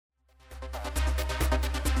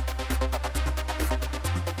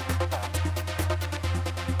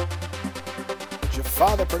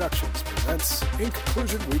Father Productions presents In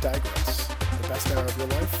Conclusion, We Digress. The best hour of your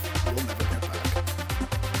life, you'll never get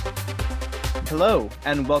back. Hello,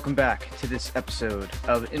 and welcome back to this episode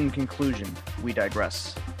of In Conclusion, We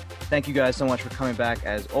Digress. Thank you guys so much for coming back.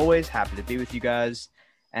 As always, happy to be with you guys.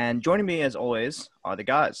 And joining me, as always, are the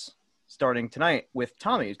guys. Starting tonight with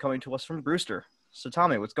Tommy, who's coming to us from Brewster. So,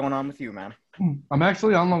 Tommy, what's going on with you, man? I'm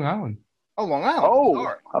actually on Long Island. Oh, Long Island. Oh,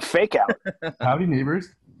 Sorry. a fake out. Howdy,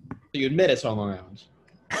 neighbors. You admit it's on Long Island.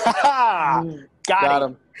 Got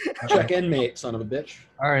him. Check in, mate, son of a bitch.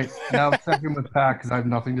 All right, now I'm checking with Pat because I have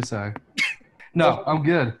nothing to say. No, I'm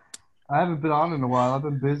good. I haven't been on in a while. I've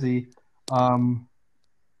been busy. I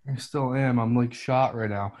still am. I'm like shot right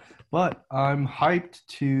now. But I'm hyped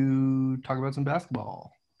to talk about some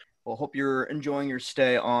basketball. Well, hope you're enjoying your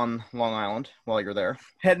stay on Long Island while you're there.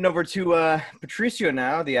 Heading over to Patricio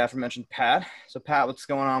now, the aforementioned Pat. So, Pat, what's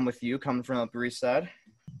going on with you coming from the Upper East Side?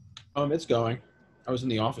 It's going. I was in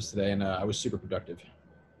the office today, and I was super productive.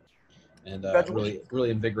 And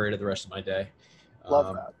really invigorated the rest of my day.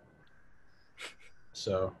 Love that.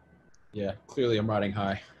 So, yeah, clearly I'm riding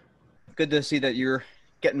high. Good to see that you're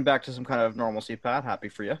getting back to some kind of normalcy, Pat. Happy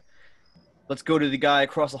for you. Let's go to the guy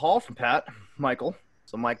across the hall from Pat, Michael.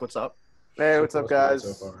 So, Mike, what's up? Hey, what's up, guys?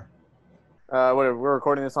 So far. We're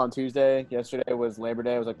recording this on Tuesday. Yesterday was Labor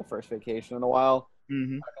Day. It was like the first vacation in a while.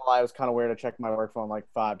 Mm-hmm. Not gonna lie, it was kind of weird. I checked my work phone like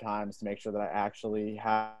 5 times to make sure that I actually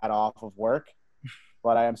had off of work.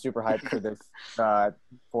 But I am super hyped for this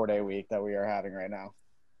 4-day week that we are having right now.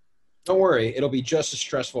 Don't worry, it'll be just as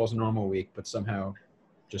stressful as a normal week, but somehow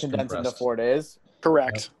just Condensed into compressed. 4 days.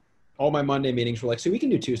 Correct. All my Monday meetings were like, so we can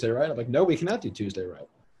do Tuesday, right? I'm like, no, we cannot do Tuesday, right?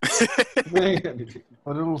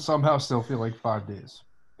 But it'll somehow still feel like 5 days.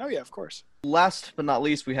 Oh, yeah, of course. Last but not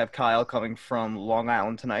least, we have Kyle coming from Long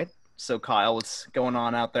Island tonight. So, Kyle, what's going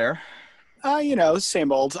on out there?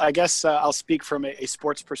 Same old. I guess I'll speak from a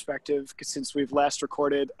sports perspective since we've last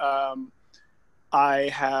recorded. I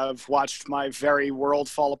have watched my very world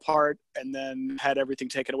fall apart and then had everything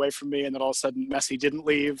taken away from me. And then all of a sudden Messi didn't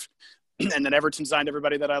leave. And then Everton signed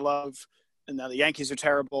everybody that I love. And now the Yankees are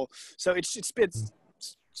terrible. So it's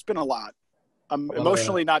been a lot. I'm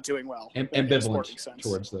emotionally not doing well. In a sporting sense.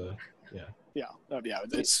 Towards the, Yeah.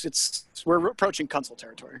 We're approaching console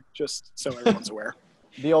territory, just so everyone's aware.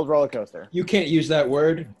 The old roller coaster. You can't use that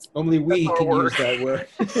word. Only we That's our can word. use that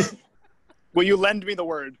word. Will you lend me the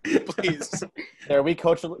word, please? Are we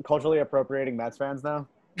culturally appropriating Mets fans now?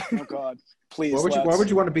 Oh, God. Please, Why would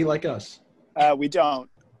you want to be like us? We don't,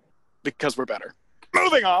 because we're better.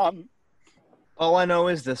 Moving on. All I know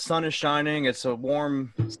is the sun is shining. It's a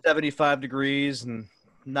warm 75 degrees and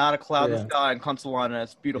not a cloud in the sky in Consolana.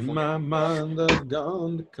 It's beautiful. In my mind, I've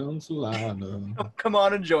gone to Consolana. Come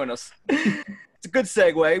on and join us. It's a good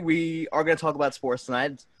segue. We are going to talk about sports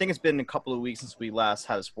tonight. I think it's been a couple of weeks since we last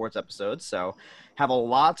had a sports episode, so have a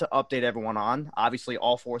lot to update everyone on. Obviously,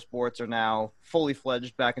 all 4 sports are now fully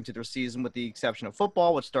fledged back into their season with the exception of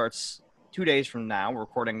football, which starts 2 days from now. We're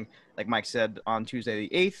recording, like Mike said, on Tuesday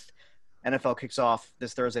the 8th. NFL kicks off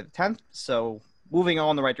this Thursday the 10th, so moving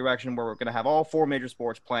on in the right direction where we're going to have all 4 major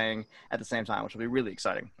sports playing at the same time, which will be really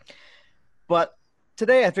exciting. But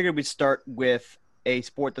today I figured we'd start with a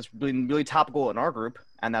sport that's been really topical in our group,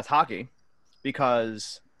 and that's hockey,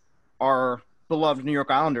 because our beloved New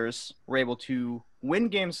York Islanders were able to win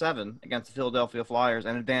Game 7 against the Philadelphia Flyers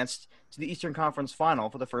and advanced to the Eastern Conference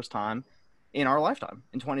Final for the first time in our lifetime,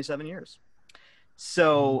 in 27 years.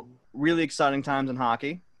 So, really exciting times in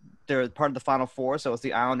hockey. They're part of the Final Four, so it's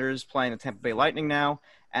the Islanders playing the Tampa Bay Lightning now,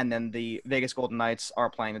 and then the Vegas Golden Knights are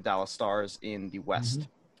playing the Dallas Stars in the West. Mm-hmm.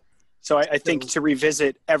 So I think to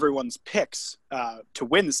revisit everyone's picks to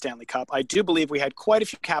win the Stanley Cup, I do believe we had quite a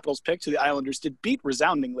few Capitals picked who the Islanders did beat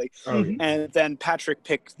resoundingly. Oh, And then Patrick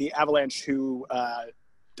picked the Avalanche, who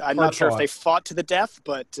I'm not sure if they fought to the death,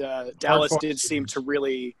 but Dallas did seem to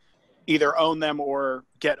really either own them or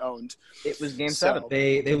get owned. It was Game 7.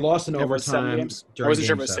 They lost in It was 7 overtime. games? I During wasn't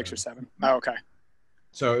sure if Game it was 6 7. or 7. Oh, okay.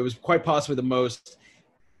 So it was quite possibly the most,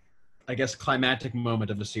 I guess, climactic moment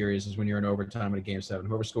of the series is when you're in overtime at a Game 7.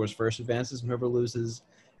 Whoever scores first advances, and whoever loses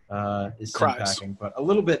is Cries. packing. But a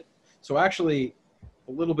little bit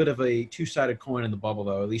of a two-sided coin in the bubble,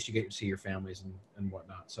 though. At least you get to see your families and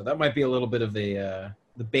whatnot. So that might be a little bit of the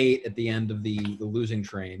bait at the end of the losing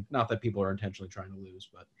train. Not that people are intentionally trying to lose,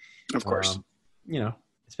 but Of course.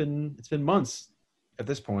 It's been months at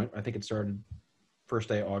this point. I think it started first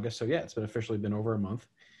day of August. So yeah, it's been officially been over a month.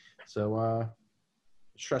 So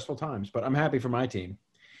stressful times, but I'm happy for my team.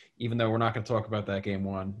 even though we're not going to talk about that game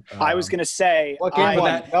one. I was going to say, What game I,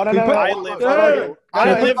 one? No. I lived through.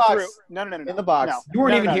 I lived through. No. In the box. No. You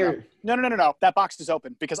weren't No, even no, here. No. That box is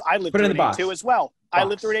open because I lived Put it through in the an box. 8-2 as well. I lived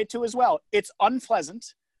Box. through an 8-2 as well. It's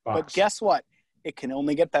unpleasant, but Box. guess what? It can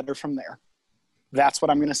only get better from there. That's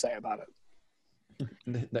what I'm going to say about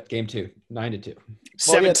it. That game 2, 9-2.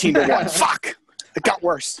 17-1. Fuck. It got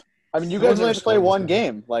worse. I mean, you Those guys are only have to play scores, one man.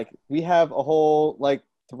 game. Like, we have a whole, like,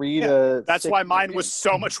 3 to That's 6 why mine games. was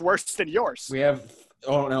so much worse than yours. We have,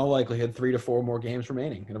 in all likelihood, 3 to 4 more games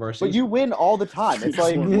remaining in our season. But you win all the time. It's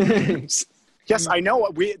like, Yes, I know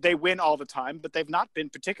they win all the time, but they've not been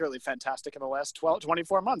particularly fantastic in the last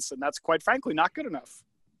 24 months, and that's quite frankly not good enough.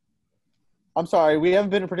 I'm sorry, we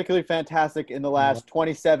haven't been particularly fantastic in the last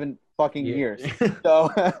 27 fucking Yeah. years. So,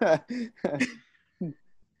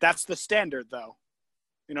 That's the standard, though.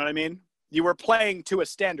 You know what I mean? You were playing to a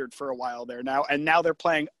standard for a while there now, and now they're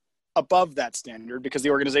playing above that standard because the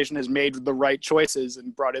organization has made the right choices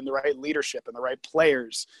and brought in the right leadership and the right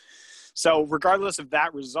players. So regardless of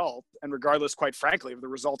that result, and regardless, quite frankly, of the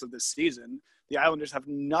result of this season, the Islanders have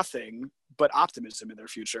nothing but optimism in their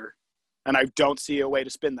future. And I don't see a way to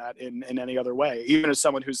spin that in any other way, even as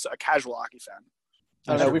someone who's a casual hockey fan.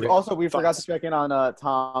 we forgot to check in on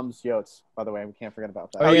Tom's Yotes, by the way. We can't forget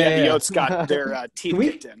about that. Oh, yeah, the yeah. Yotes got their teeth Can we-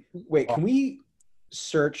 kicked in. Wait, can we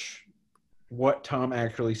search what Tom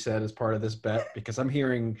actually said as part of this bet? Because I'm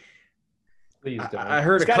hearing Please don't. I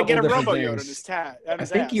heard He's a got to couple get a different robo yote on things. his tat. I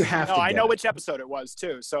think you have no, to I get know it. which episode it was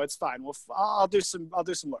too, so it's fine. I'll do some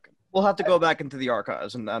looking. We'll have to go back into the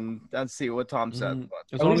archives and see what Tom said. Mm.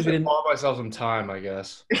 But As At long least as we I didn't, bought myself some time, I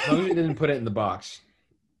guess. as long as we didn't put it in the box.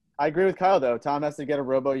 I agree with Kyle, though. Tom has to get a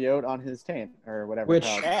robo yote on his taint or whatever. Which-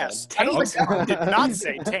 Kyle Ass. said. Taint. Did not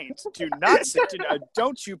say taint. Do not say.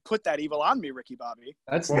 Don't you put that evil on me, Ricky Bobby.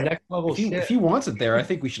 That's Well, next level shit. If he wants it there, I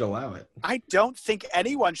think we should allow it. I don't think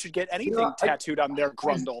anyone should get anything You know, tattooed on their As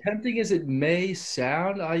grundle. tempting as it may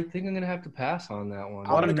sound, I think I'm gonna have to pass on that one.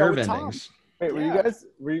 A lot I'm of gonna go nerve with Tom. endings. Wait, Yeah.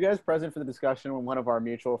 were you guys present for the discussion when one of our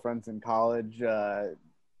mutual friends in college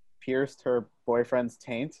pierced her boyfriend's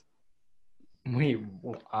taint? Wait,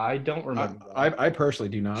 I don't remember. that. I personally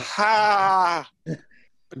do not. Ha! A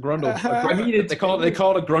grundle. I mean, it's- they call it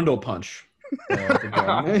a grundle punch.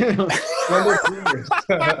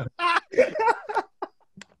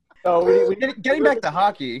 So we getting back to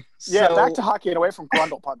hockey. Yeah, so- back to hockey and away from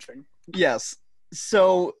grundle punching. Yes.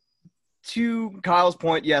 So, to Kyle's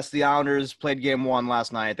point, yes, the Islanders played game 1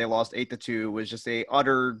 last night. They lost 8-2. It was just a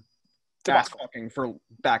utter ass Debacle. fucking for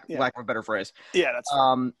Yeah. lack of a better phrase. Yeah, that's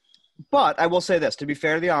But I will say this: to be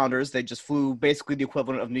fair to the Islanders, they just flew basically the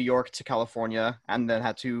equivalent of New York to California, and then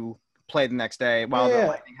had to play the next day while Yeah. the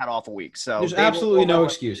Lightning had off a week. So There's they will- absolutely no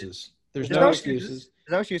excuses. There's no excuses.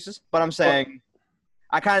 There's no excuses. But I'm saying,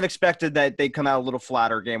 I kind of expected that they'd come out a little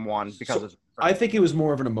flatter game 1 because So, of. I think it was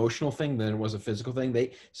more of an emotional thing than it was a physical thing.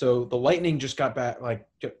 So the Lightning just got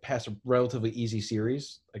past a relatively easy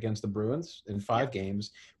series against the Bruins in 5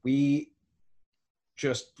 games. We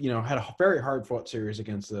just had a very hard fought series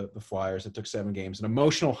against the Flyers that took 7 games, an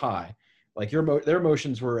emotional high. Like their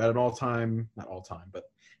emotions were at an not all time, but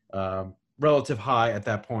relative high at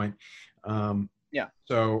that point. Yeah.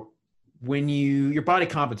 So when your body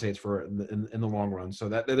compensates for it in the long run, so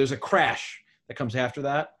that there's a crash that comes after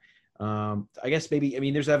that. I guess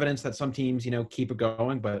there's evidence that some teams, keep it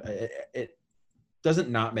going, but it doesn't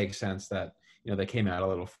not make sense that, they came out a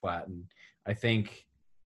little flat. And I think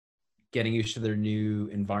getting used to their new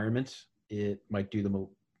environment, it might do them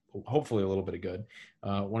hopefully a little bit of good.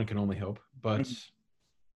 One can only hope, but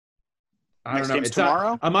I Next don't know. game's It's not,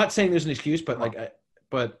 tomorrow? I'm not saying there's an excuse, but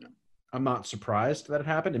but I'm not surprised that it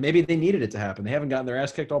happened. And maybe they needed it to happen. They haven't gotten their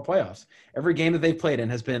ass kicked all playoffs. Every game that they've played in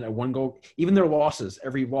has been a 1-goal. Even their losses,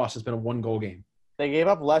 every loss has been a 1-goal game. They gave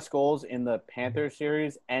up less goals in the Panthers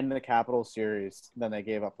series and the Capitals series than they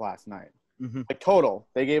gave up last night. Mhm. Like total,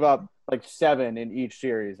 they gave up like 7 in each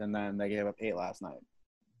series, and then they gave up 8 last night.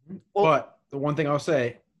 Well- But the one thing I'll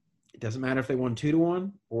say, it doesn't matter if they won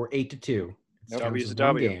 2-1 or 8-2. It Nope. counts W's as a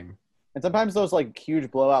one W. game. And sometimes those like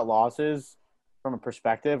huge blowout losses, from a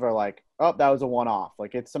perspective, are like, oh, that was a one-off.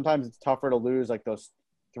 Like sometimes it's tougher to lose like those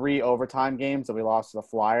 3 overtime games that we lost to the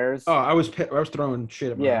Flyers. Oh, I was throwing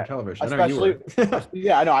shit at my television. I know you were.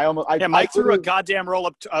 Yeah, I know. I Mike threw a literally- goddamn roll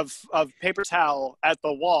up of paper towel at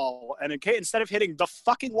the wall, and instead of hitting the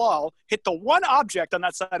fucking wall, hit the one object on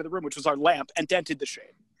that side of the room, which was our lamp, and dented the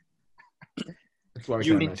shade. That's why I was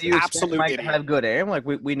You trying need to to say. You expect absolute Mike to idiot. have good aim? Like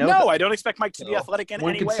we know. No, that. I don't expect Mike to be No. athletic in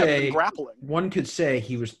One any could way other say- than grappling. One could say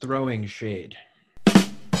he was throwing shade.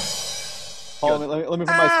 Oh, let me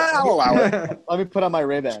put I'll allow it. let me put on my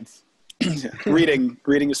Ray-Bans. Reading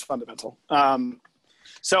is fundamental.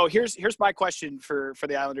 So here's my question for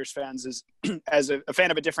the Islanders fans is, as a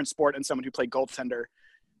fan of a different sport and someone who played goaltender,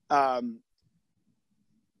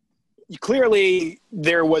 clearly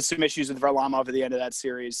there was some issues with Varlamov at the end of that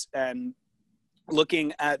series, and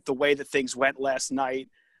looking at the way that things went last night,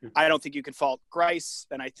 I don't think you can fault Greiss.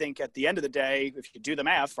 And I think at the end of the day, if you do the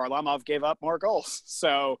math, Varlamov gave up more goals.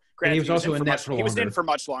 So and he was also in net for longer. He was in for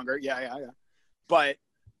much longer. Yeah. But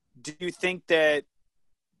do you think that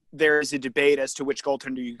there's a debate as to which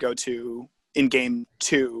goaltender you go to in game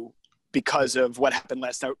 2 because of what happened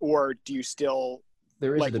last night? Or do you still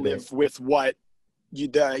live with what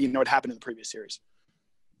what happened in the previous series?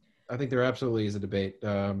 I think there absolutely is a debate.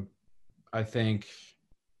 I think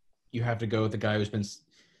you have to go with the guy who's been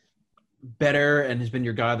better and has been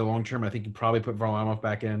your guy the long term. I think you probably put Varlamov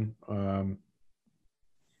back in.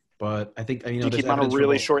 But I think, do you keep him on a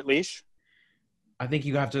really short leash? I think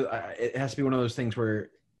you have to. It has to be one of those things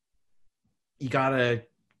where you gotta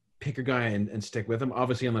pick your guy and stick with him.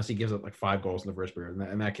 Obviously, unless he gives up like 5 goals in the first period.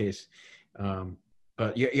 In that case,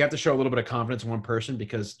 but you have to show a little bit of confidence in one person,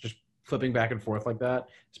 because just flipping back and forth like that,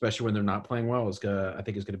 especially when they're not playing well, I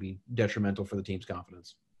think is going to be detrimental for the team's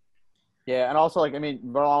confidence. Yeah, and also,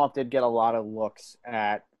 Varlamov did get a lot of looks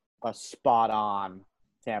at a spot-on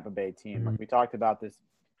Tampa Bay team. Mm-hmm. Like we talked about this,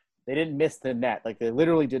 they didn't miss the net. Like they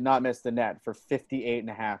literally did not miss the net for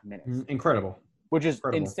 58.5 minutes. Incredible. Which is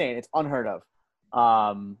insane. It's unheard of.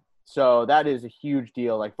 So that is a huge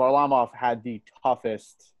deal. Like Varlamov had the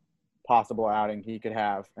toughest possible outing he could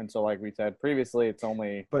have, and so like we said previously, it's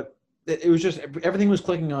only. But it was just everything was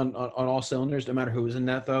clicking on all cylinders. No matter who was in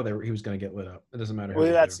net, though, he was going to get lit up. It doesn't matter.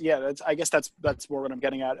 Well, I guess that's more what I'm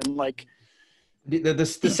getting at, and like the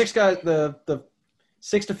 6 guys, the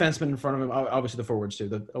 6 defensemen in front of him, obviously the forwards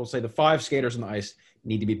too. I will say the 5 skaters on the ice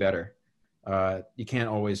need to be better. You can't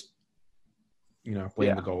always,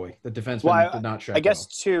 blame the goalie. The defenseman did not show. I guess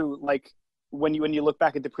too, like when you look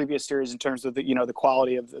back at the previous series in terms of the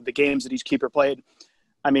quality of the games that each keeper played.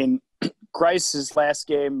 I mean, Greiss's last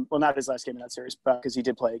game, well, not his last game in that series, because he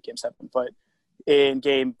did play Game 7, but in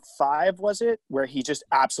Game 5, was it, where he just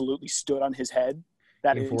absolutely stood on his head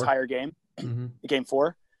that entire game, Game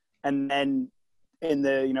 4, and then in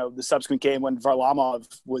the subsequent game when Varlamov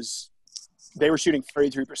they were shooting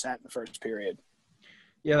 33% in the first period.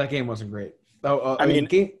 Yeah, that game wasn't great.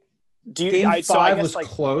 Game 5 was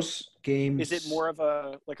close. Is it more of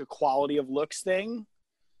a quality of looks thing?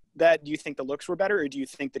 That do you think the looks were better, or do you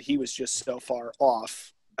think that he was just so far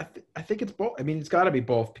off? I think it's both. I mean, it's got to be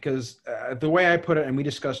both, because the way I put it, and we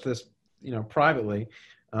discussed this, privately,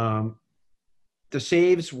 the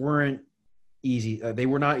saves weren't easy. They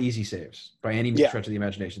were not easy saves by any stretch of the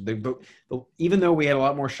imagination. Even though we had a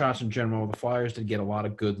lot more shots in general, the Flyers did get a lot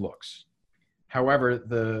of good looks.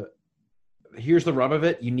 However, here's the rub of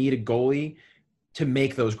it: you need a goalie to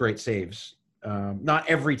make those great saves. Not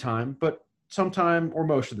every time, but sometime or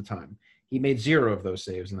most of the time. He made 0 of those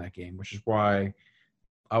saves in that game, which is why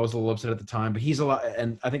I was a little upset at the time. But he's a lot,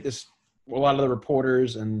 and I think a lot of the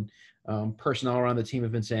reporters and personnel around the team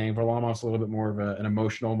have been saying Varlamov's a little bit more of an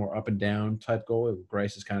emotional, more up and down type goalie.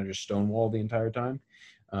 Greiss is kind of just stonewalled the entire time.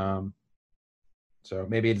 So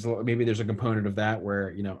maybe there's a component of that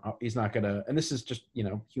where he's not gonna, and this is just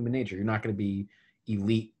human nature. You're not gonna be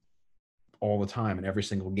elite all the time in every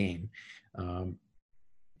single game.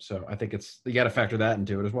 So I think you got to factor that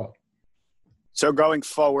into it as well. So going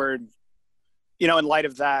forward, in light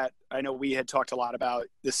of that, I know we had talked a lot about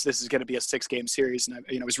this. This is going to be a 6-game series, and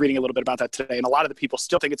I was reading a little bit about that today. And a lot of the people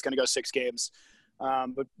still think it's going to go 6 games,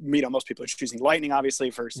 but most people are choosing Lightning, obviously,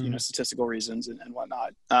 for statistical reasons and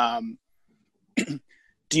whatnot.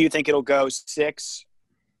 Do you think it'll go 6,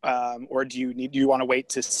 or do you want to wait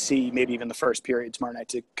to see maybe even the first period tomorrow night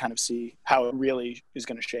to kind of see how it really is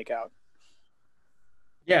going to shake out?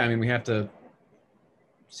 Yeah, I mean, we have to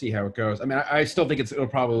see how it goes. I mean, I still think it'll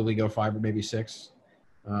probably go 5 or maybe 6.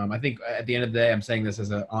 I think at the end of the day, I'm saying this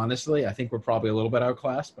honestly, I think we're probably a little bit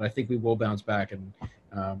outclassed, but I think we will bounce back and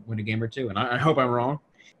win a game or 2. And I hope I'm wrong,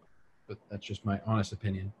 but that's just my honest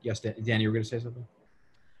opinion. Yes, Dan, you were going to say something?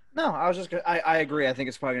 No, I was just I agree. I think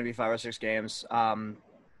it's probably going to be 5 or 6 games.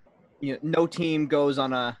 No team goes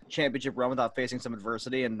on a championship run without facing some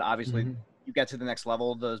adversity, and obviously you get to the next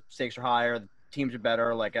level, the stakes are higher, the teams are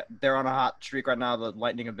better. Like they're on a hot streak right now. The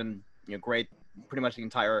Lightning have been great pretty much the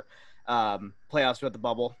entire playoffs throughout the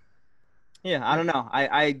bubble. Yeah, I don't know.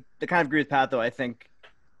 I kind of agree with Pat though. I think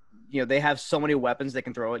they have so many weapons they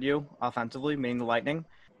can throw at you offensively, meaning the Lightning.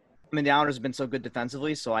 I mean, the Islanders have been so good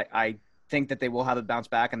defensively, so I think that they will have a bounce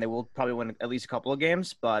back and they will probably win at least a couple of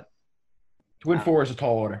games. But to win 4 is a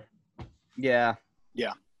tall order. Yeah.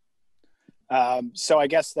 So I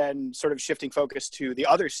guess then sort of shifting focus to the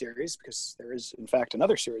other series, because there is, in fact,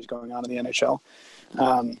 another series going on in the NHL.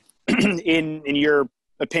 In your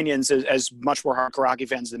opinions, as much more hardcore hockey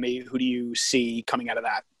fans than me, who do you see coming out of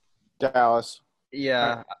that? Dallas.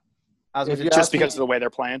 Yeah, I was If gonna you say, Just ask me- because of the way they're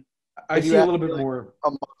playing? I If see you a ask little bit me, like, more. A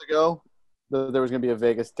month ago, there was going to be a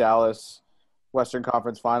Vegas-Dallas Western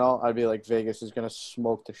Conference Final. I'd be like, Vegas is going to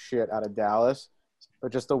smoke the shit out of Dallas.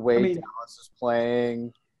 But just the way Dallas is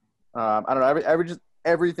playing, I don't know.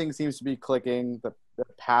 Everything seems to be clicking. The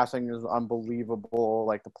passing is unbelievable.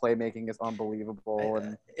 Like, the playmaking is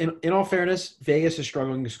unbelievable. And In all fairness, Vegas is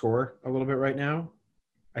struggling to score a little bit right now.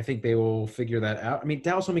 I think they will figure that out. I mean,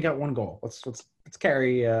 Dallas only got one goal. Let's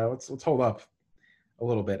carry. Let's hold up a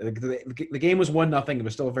little bit. The game was 1-0. It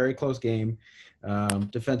was still a very close game.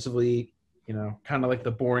 Defensively, kind of like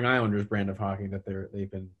the boring Islanders brand of hockey that they've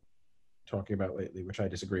been talking about lately, which I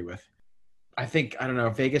disagree with. I don't know.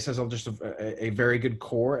 Vegas has just a very good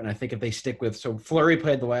core, and I think if they stick with, so Fleury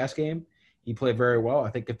played the last game, he played very well.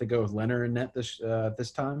 I think if they go with Leonard in net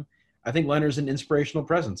this time, I think Leonard's an inspirational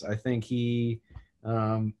presence. I think he,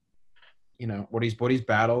 what he's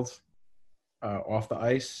battled off the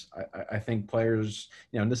ice. I think players,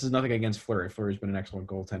 and this is nothing against Fleury. Fleury's been an excellent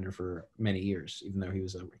goaltender for many years, even though he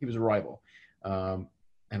was a rival.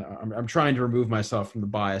 And I'm trying to remove myself from the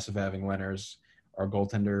bias of having Leonard as our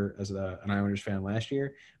goaltender as an Islanders fan last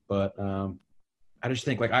year. But I just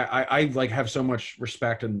think I have so much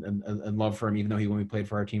respect and love for him, even though he only played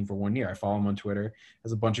for our team for 1 year. I follow him on Twitter.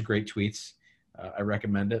 Has a bunch of great tweets. I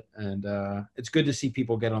recommend it, and it's good to see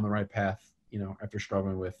people get on the right path. After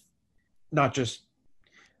struggling with not just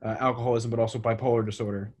alcoholism, but also bipolar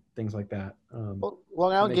disorder, things like that. Well,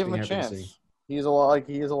 now give him a chance. He has a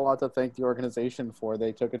lot to thank the organization for.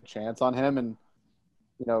 They took a chance on him, and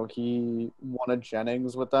he won a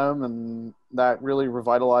Jennings with them, and that really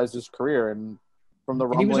revitalized his career. And from the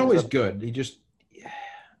rumblings, he was always good.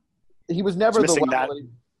 He was never the level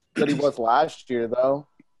that he was last year, though.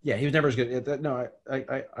 Yeah, he was never as good. No,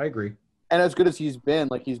 I agree. And as good as he's been,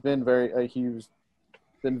 he's been very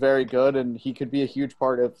good, and he could be a huge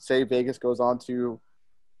part of, say, Vegas goes on to,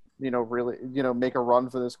 really, make a run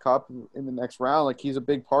for this cup in the next round. Like, he's a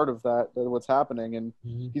big part of that, what's happening, and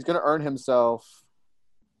he's going to earn himself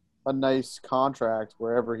a nice contract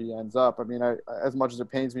wherever he ends up. I mean, as much as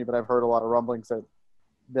it pains me, but I've heard a lot of rumblings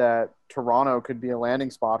that Toronto could be a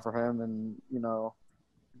landing spot for him, and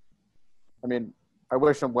I mean, I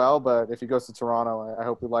wish him well, but if he goes to Toronto, I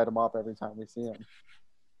hope we light him up every time we see him.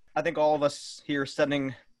 I think all of us here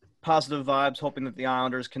sending positive vibes, hoping that the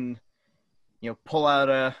Islanders can, pull out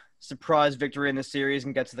a surprise victory in this series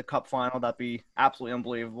and get to the Cup final. That'd be absolutely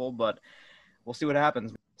unbelievable, but we'll see what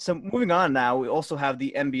happens. So moving on now, we also have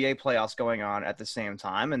the NBA playoffs going on at the same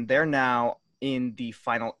time, and they're now in the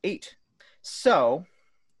final 8. So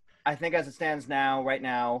I think as it stands now, right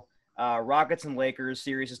now, Rockets and Lakers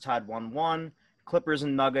series is tied 1-1. Clippers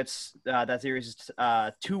and Nuggets, that series is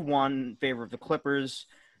 2-1 in favor of the Clippers.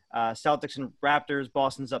 Celtics and Raptors,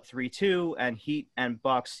 Boston's up 3-2, and Heat and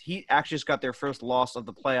Bucks. Heat actually just got their first loss of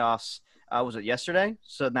the playoffs. Was it yesterday?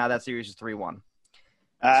 So now that series is 3-1.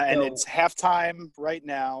 And it's halftime right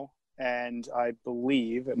now, and I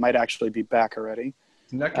believe it might actually be back already.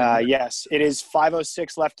 Yes, it is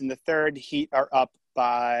 5:06 left in the third. Heat are up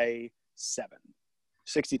by 7,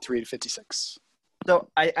 63-56. So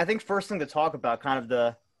I think first thing to talk about, kind of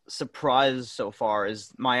the surprise so far,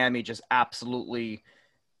 is Miami just absolutely,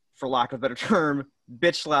 for lack of a better term,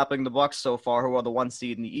 bitch slapping the Bucks so far, who are the 1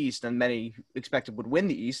 seed in the East, and many expected would win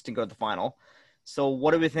the East and go to the final. So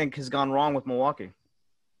what do we think has gone wrong with Milwaukee?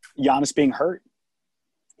 Giannis being hurt.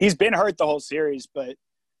 He's been hurt the whole series, but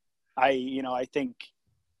I think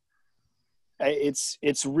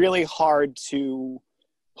it's really hard to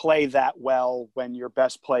play that well when your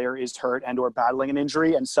best player is hurt and or battling an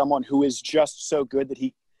injury, and someone who is just so good that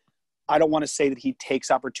I don't want to say that he takes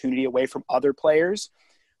opportunity away from other players,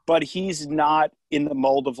 but he's not in the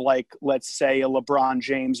mold of, let's say, a LeBron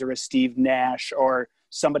James or a Steve Nash or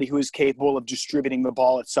somebody who is capable of distributing the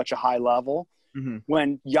ball at such a high level. Mm-hmm.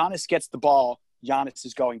 When Giannis gets the ball, Giannis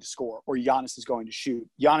is going to score or Giannis is going to shoot.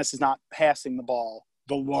 Giannis is not passing the ball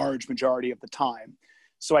the large majority of the time.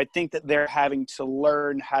 So I think that they're having to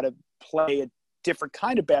learn how to play a different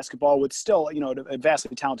kind of basketball with still, a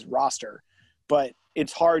vastly talented roster. But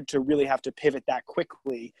it's hard to really have to pivot that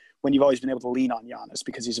quickly when you've always been able to lean on Giannis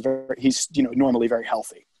because he's normally very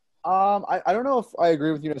healthy. I don't know if I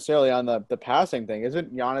agree with you necessarily on the passing thing.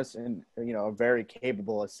 Isn't Giannis a very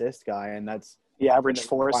capable assist guy, and that's he averaged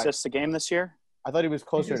 4 assists a game this year? I thought he was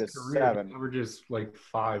closer to 7. He averages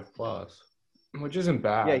 5+, which isn't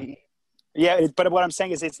bad. Yeah, Yeah, but what I'm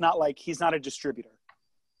saying is it's not like he's not a distributor.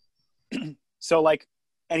 So like,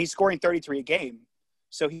 and he's scoring 33 a game.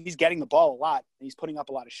 So he's getting the ball a lot and he's putting up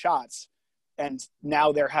a lot of shots. And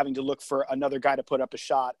now they're having to look for another guy to put up a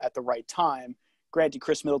shot at the right time. Granted,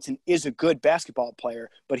 Chris Middleton is a good basketball player,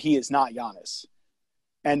 but he is not Giannis.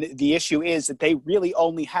 And the issue is that they really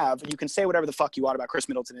only have, you can say whatever the fuck you want about Chris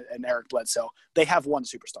Middleton and Eric Bledsoe. They have one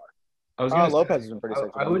superstar. Lopez has been pretty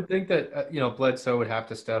sick. I would think that, Bledsoe would have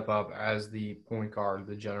to step up as the point guard,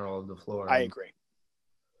 the general of the floor. I agree.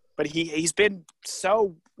 But he's been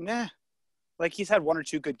so, like he's had one or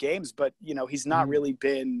two good games, but, he's not really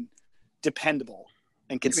been dependable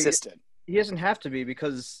and consistent. He doesn't have to be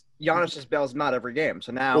because Giannis just bails him out every game.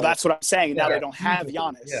 So now, well, that's what I'm saying. Now they don't have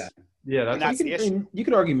Giannis. Yeah, that's the issue. You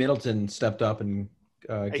could argue Middleton stepped up and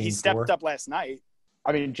he stepped up last night.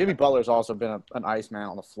 I mean, Jimmy Butler's also been an Iceman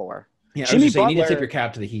on the floor. Yeah, Jimmy you need to Butler- tip your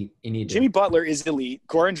cap to the Heat. You need to. Jimmy Butler is elite.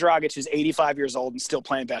 Goran Dragic is 85 years old and still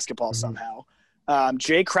playing basketball somehow.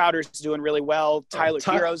 Jay Crowder's doing really well. Tyler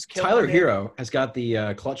Hero's killing Tyler it. Hero has got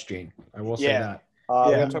the clutch gene. I will say that. We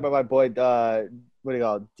gotta talk about my boy, what do you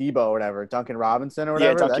call it, Debo or whatever, Duncan Robinson or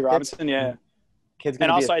whatever. Yeah, Duncan Robinson, Kid's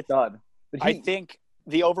gonna be a stud. But I think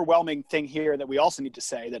the overwhelming thing here that we also need to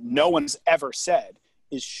say that no one's ever said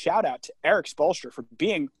is shout out to Eric Spoelstra for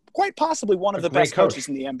being quite possibly one of the best coaches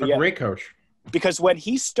in the NBA. A great coach. Because when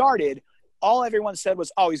he started, all everyone said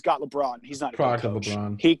was, oh, he's got LeBron. He's not a Product good of coach.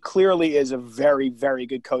 LeBron. He clearly is a very, very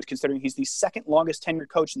good coach, considering he's the second longest tenured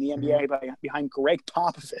coach in the NBA behind Greg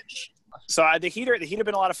Popovich. So the Heat have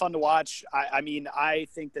been a lot of fun to watch. I mean, I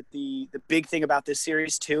think that the big thing about this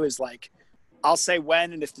series too is like, I'll say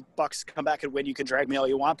when, and if the Bucks come back and win, you can drag me all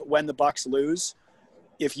you want. But when the Bucks lose,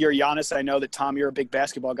 if you're Giannis, I know that Tom, you're a big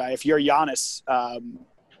basketball guy. If you're Giannis,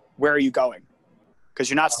 where are you going? Because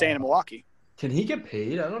you're not staying in Milwaukee. Can he get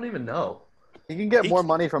paid? I don't even know. He can get more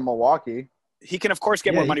money from Milwaukee. He can, of course,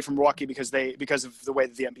 get more money from Milwaukee because of the way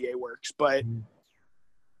that the NBA works. But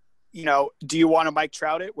do you want to Mike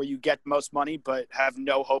Trout it, where you get most money but have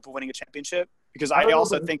no hope of winning a championship? Because I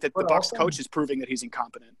also think that the Bucks coach is proving that he's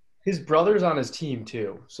incompetent. His brother's on his team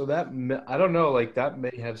too, so that I don't know. Like that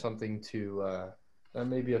may have something to that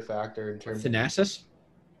may be a factor in terms. Thanasis?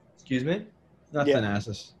 Excuse me. Not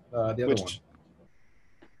Thanasis. The other one.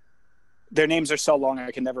 Their names are so long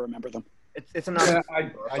I can never remember them. It's an I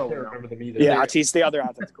can't remember them either. Yeah, he's the other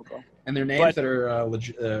Atletico girl. And their names that are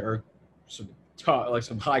legit, are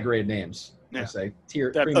some high grade names. I say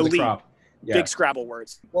cream of the crop. Yeah. Big Scrabble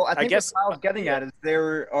words. Well, I guess what I was getting at is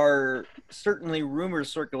there are certainly rumors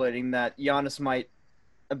circulating that Giannis might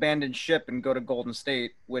abandon ship and go to Golden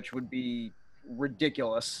State, which would be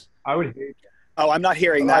ridiculous. I would hate that. Oh, I'm not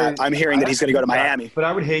hearing that. I'm hearing that he's going to go to Miami. But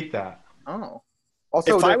I would hate that. Oh.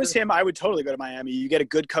 Also, if I was him, I would totally go to Miami. You get a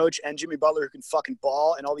good coach and Jimmy Butler who can fucking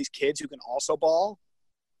ball, and all these kids who can also ball.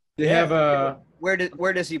 They have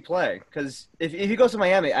where does he play? Because if he goes to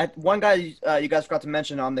Miami, one guy you guys forgot to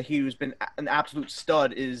mention on the Heat who's been an absolute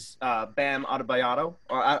stud is Bam Adebayo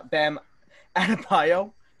or Bam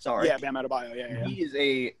Adebayo. Sorry. Yeah, Bam Adebayo. Yeah. He is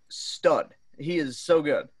a stud. He is so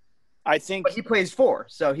good. I think. But he plays 4,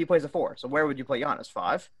 so he plays a 4. So where would you play Giannis?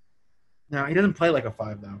 5? No, he doesn't play like a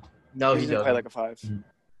 5 though. No, he doesn't play like a 5.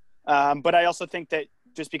 Mm-hmm. But I also think that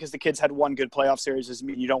just because the kids had one good playoff series doesn't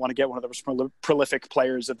mean you don't want to get one of the most prolific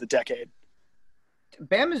players of the decade.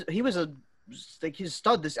 Bam he's a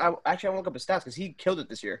stud. I want to look up his stats because he killed it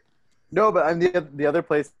this year. No, but the other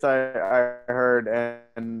place I heard,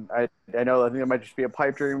 and I know I think it might just be a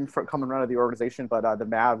pipe dream coming out of the organization, but the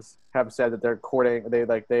Mavs have said that they're courting.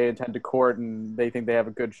 They intend to court, and they think they have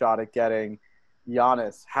a good shot at getting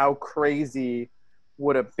Giannis. How crazy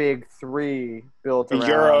would a big 3 built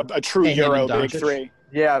around a true Euro big 3?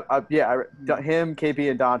 Yeah, him,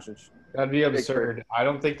 KP, and Doncic. That'd be absurd. I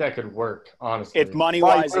don't think that could work, honestly. If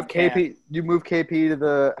money-wise, you move KP to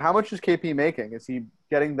the. How much is KP making? Is he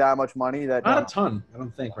getting that much money? Not a ton, I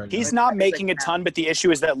don't think. Right. He's not making a ton, but the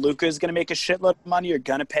issue is that Luka is going to make a shitload of money. You're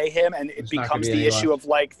going to pay him, and it becomes the issue of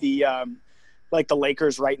like the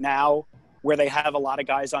Lakers right now, where they have a lot of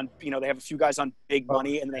guys on. They have a few guys on big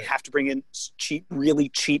money, and they have to bring in really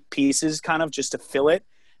cheap pieces, kind of just to fill it.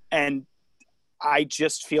 And I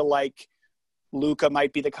just feel like Luka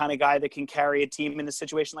might be the kind of guy that can carry a team in a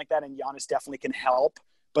situation like that, and Giannis definitely can help.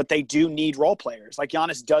 But they do need role players. Like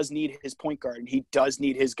Giannis does need his point guard, and he does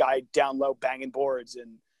need his guy down low banging boards.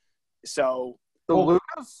 And so Luka's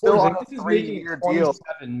still on a 3-year deal,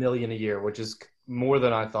 $27 million a year, which is more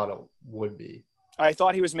than I thought it would be. I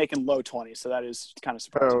thought he was making low 20s, so that is kind of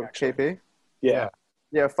surprising. Actually. KP, yeah,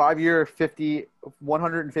 5-year,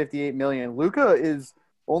 $158 million. Luka is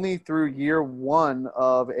only through year one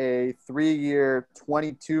of a 3-year,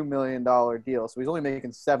 $22 million deal. So he's only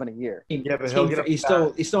making $7 a year. Yeah, but he'll get a he's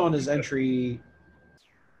still on his entry.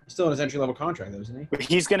 Still on his entry level contract, though, isn't he? But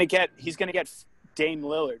he's gonna get Dame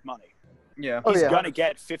Lillard money. Yeah. Oh, He's yeah. gonna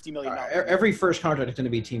get $50 million. Every first contract is going to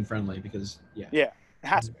be team friendly because It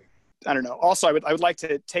has to be. I don't know. Also, I would like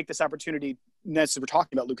to take this opportunity, as we're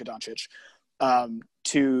talking about Luka Doncic,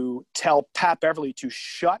 to tell Pat Beverly to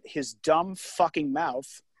shut his dumb fucking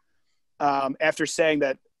mouth after saying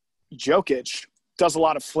that Jokic does a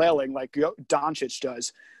lot of flailing like Doncic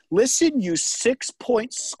does. Listen, you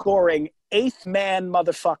 6-point scoring 8th man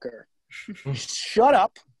motherfucker. Shut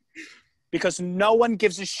up, because no one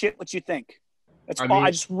gives a shit what you think. That's all.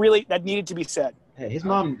 I just really, that needed to be said. Hey, his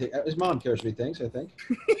mom cares what he thinks, I think.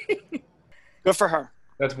 Good for her.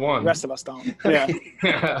 That's one. The rest of us don't.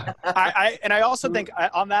 Yeah. I also think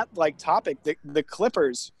on that topic, the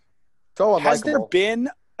Clippers. So Has there unlikable. been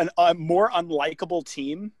a more unlikable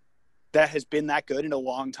team that has been that good in a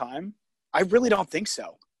long time? I really don't think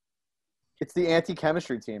so. It's the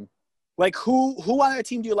anti-chemistry team. Like who on that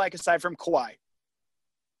team do you like aside from Kawhi?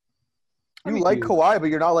 You like Kawhi, but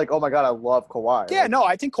you're not like, oh my god, I love Kawhi. Yeah, no,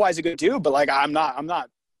 I think Kawhi's a good dude, but I'm not,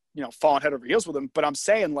 falling head over heels with him. But I'm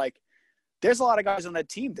saying there's a lot of guys on that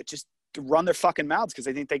team that just run their fucking mouths because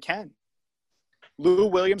they think they can. Lou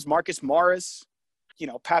Williams, Marcus Morris,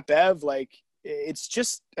 Pat Bev, it's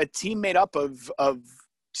just a team made up of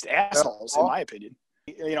just assholes, in my opinion.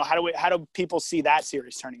 How do people see that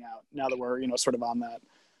series turning out now that we're sort of on that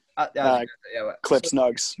Clips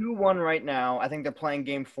Nugs 2-1 right now. I think they're playing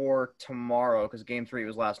Game 4 tomorrow because Game 3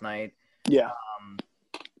 was last night. Yeah.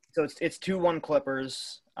 So it's 2-1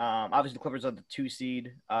 Clippers. Obviously, the Clippers are the 2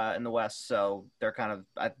 seed in the West, so they're kind of,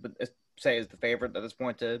 I would say, is the favorite at this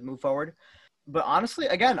point to move forward. But honestly,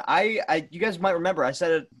 again, you guys might remember I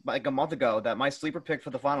said it like a month ago that my sleeper pick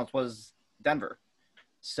for the finals was Denver.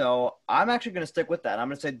 So I'm actually going to stick with that. I'm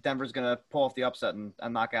going to say Denver's going to pull off the upset and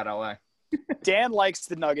knock out LA. Dan likes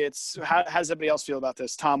the Nuggets. How does everybody else feel about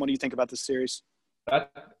this? Tom, what do you think about this series?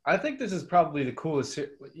 I think this is probably the coolest,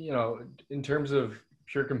 in terms of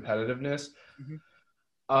pure competitiveness.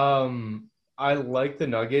 Mm-hmm. I like the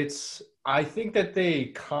Nuggets. I think that they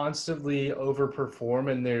constantly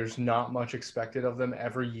overperform and there's not much expected of them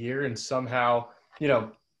every year. And somehow,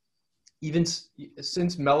 even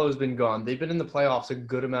since Melo's been gone, they've been in the playoffs a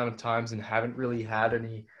good amount of times and haven't really had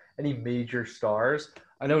any major stars.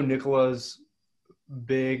 I know Nikola's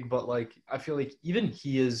big, but I feel like even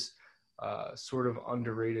he is sort of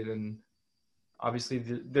underrated. And obviously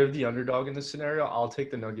they're the underdog in this scenario. I'll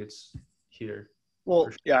take the Nuggets here.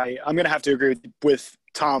 Well, yeah, I'm going to have to agree with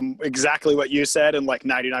Tom exactly what you said and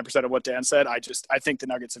 99% of what Dan said. I think the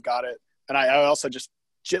Nuggets have got it. And I also just,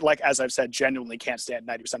 as I've said, genuinely can't stand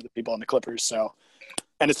 90% of the people on the Clippers. So,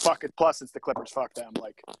 and it's the Clippers. Fuck them.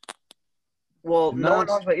 Well, no one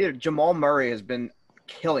talks about either. Jamal Murray has been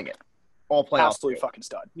killing it all playoffs. Absolutely fucking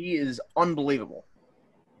stud. He is unbelievable.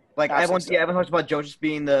 Everyone talks about Joe just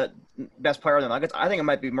being the best player in the Nuggets. I think it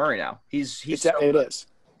might be Murray now. It is.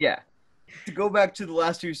 Yeah. To go back to the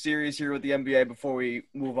last 2 series here with the NBA before we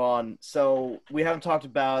move on. So we haven't talked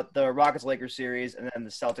about the Rockets-Lakers series and then the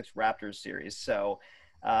Celtics-Raptors series. So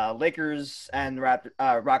Lakers and Rockets,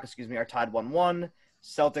 are tied 1-1.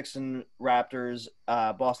 Celtics and Raptors,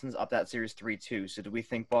 Boston's up that series 3-2. So do we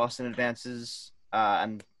think Boston advances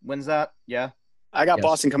and wins that? Yeah? I got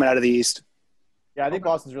Boston coming out of the East. Yeah, I think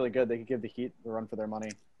Boston's really good. They could give the Heat the run for their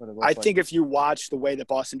money. I think if you watch the way that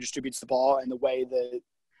Boston distributes the ball and the way that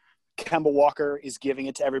Kemba Walker is giving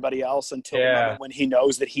it to everybody else until the moment when he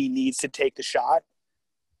knows that he needs to take the shot,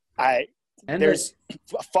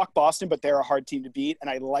 fuck Boston, but they're a hard team to beat, and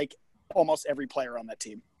I like almost every player on that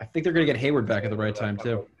team. I think they're going to get Hayward back at the right time,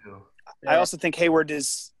 too. I also think Hayward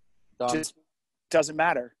just doesn't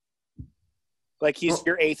matter. He's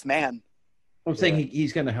your 8th man. I'm saying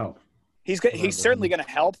he's going to help. He's certainly going to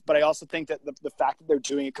help, but I also think that the fact that they're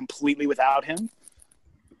doing it completely without him,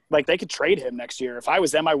 they could trade him next year. If I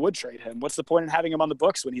was them, I would trade him. What's the point in having him on the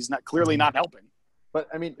books when he's clearly not helping? But,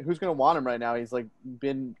 I mean, who's going to want him right now? He's,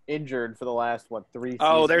 been injured for the last, 3 seasons?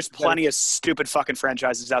 Oh, there's plenty of stupid fucking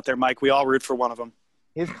franchises out there, Mike. We all root for one of them.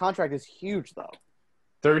 His contract is huge, though.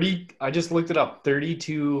 I just looked it up,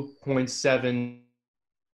 $32.7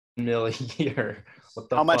 million a year. What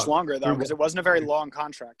the How much fuck? longer, though? Because it wasn't a very long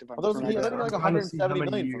contract. If I'm Those are like 170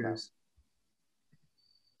 million from them.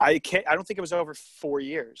 I don't think it was over 4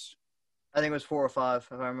 years. I think it was 4 or 5,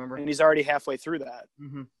 if I remember. And he's already halfway through that.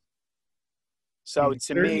 Mm-hmm. So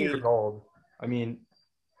to me, years old. I mean,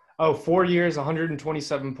 4 years,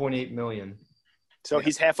 $127.8 million. So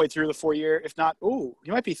he's halfway through the 4-year. If not,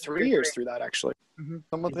 he might be 3 years through that actually.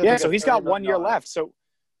 Mm-hmm. So he's got 1 year left. So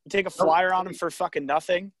you take a flyer on him for fucking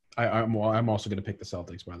nothing. I'm also going to pick the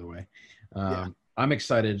Celtics, by the way. I'm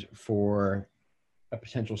excited for a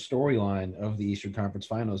potential storyline of the Eastern Conference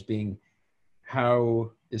Finals being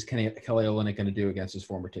how is Kelly Olynyk going to do against his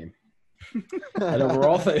former team? I know we're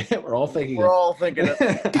all thinking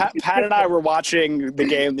it. Pat and I were watching the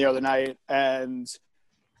game the other night, and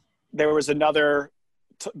there was another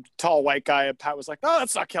tall white guy, and Pat was like, "Oh,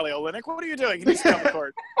 that's not Kelly Olynyk. What are you doing? He needs to get on the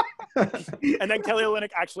court." And then Kelly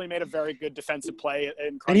Olynyk actually made a very good defensive play,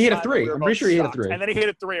 and he hit a three. I'm pretty sure he hit a three. And then he hit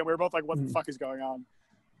a three, and we were both like, "What the fuck is going on?"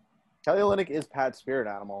 Kelly Olynyk is Pat's spirit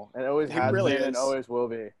animal, and it always has really been is. and always will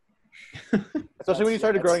be. Especially when you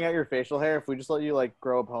started growing out your facial hair. If we just let you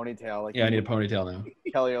grow a ponytail, I need a ponytail now.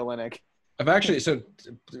 Kelly Olynyk. I've actually, so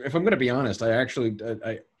if I'm going to be honest, I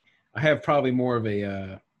have probably more of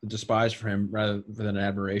a despise for him rather than an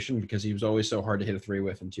admiration because he was always so hard to hit a three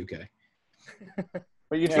with in 2K.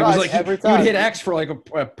 But you tried every time. He would hit X for like a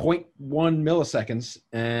 0.1 milliseconds,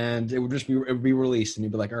 and it would be released, and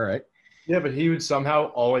he'd be like, "All right." Yeah, but he would somehow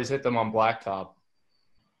always hit them on blacktop.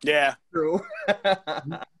 Yeah, True.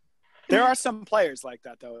 there are some players like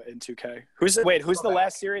that though in 2K. Who's the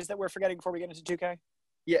last series that we're forgetting before we get into 2K?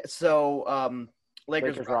 Yeah. So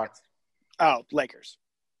Lakers Rockets. Oh, Lakers.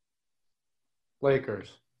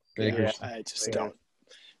 Lakers. I just don't.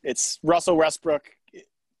 It's Russell Westbrook.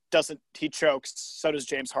 He chokes. So does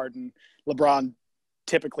James Harden. LeBron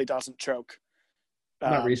typically doesn't choke.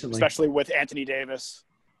 Not recently. Especially with Anthony Davis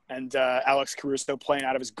and Alex Caruso playing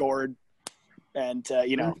out of his gourd. And,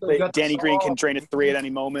 Danny Green can drain a three at any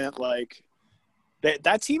moment. Like,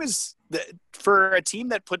 that team is – for a team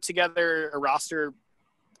that put together a roster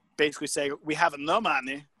basically saying we have no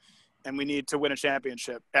money and we need to win a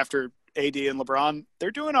championship after AD and LeBron,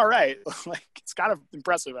 they're doing all right. Like, it's kind of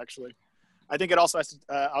impressive, actually. I think it also has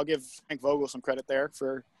to I'll give Frank Vogel some credit there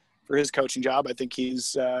for his coaching job. I think he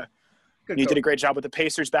did a great job with the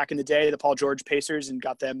Pacers back in the day, the Paul George Pacers, and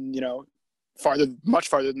got them, much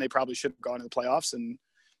farther than they probably should have gone in the playoffs. And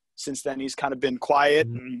since then, he's kind of been quiet.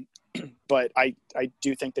 But I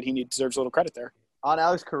do think that he deserves a little credit there. On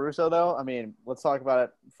Alex Caruso, though, I mean, let's talk about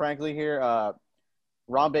it frankly here.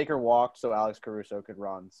 Ron Baker walked so Alex Caruso could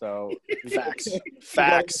run. So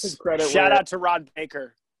Facts. Shout out to Ron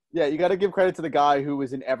Baker. Yeah, you got to give credit to the guy who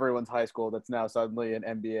was in everyone's high school that's now suddenly an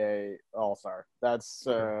NBA All-Star. That's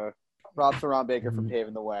props to Ron Baker for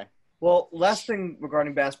paving the way. Well, last thing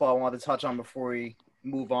regarding basketball I wanted to touch on before we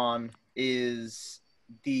move on is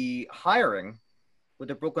the hiring with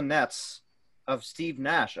the Brooklyn Nets of Steve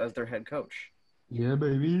Nash as their head coach. Yeah,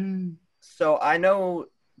 baby. So I know,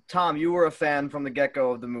 Tom, you were a fan from the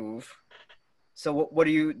get-go of the move. So what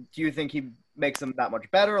do you think he makes them that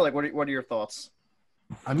much better? Like, what are your thoughts?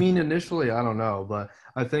 I mean, initially, I don't know, but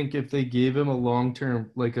I think if they gave him a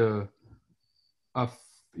long-term, like a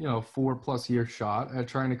 4+ year shot at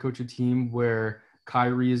trying to coach a team where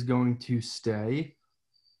Kyrie is going to stay,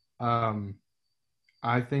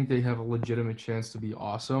 I think they have a legitimate chance to be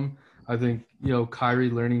awesome. I think, Kyrie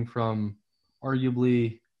learning from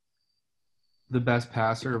arguably the best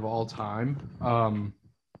passer of all time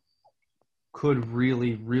could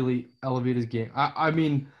really, really elevate his game. I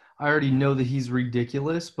mean, I already know that he's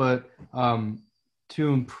ridiculous, but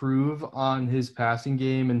to improve on his passing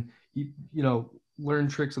game and, learn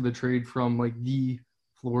tricks of the trade from like the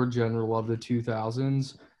floor general of the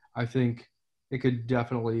 2000s, I think it could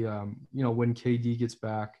definitely, when KD gets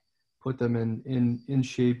back, put them in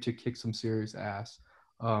shape to kick some serious ass.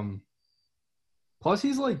 Plus,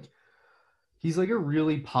 he's like a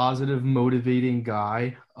really positive, motivating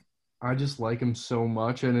guy. I just like him so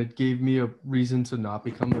much, and it gave me a reason to not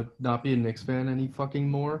be a Knicks fan any fucking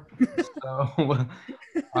more. So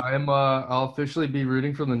I'll officially be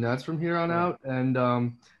rooting for the Nets from here on out, and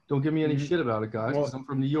don't give me any shit about it, guys, because I'm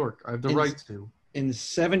from New York. I have the right to. In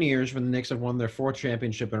 7 years, when the Knicks have won their 4th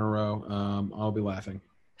championship in a row, I'll be laughing.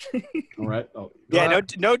 All right. No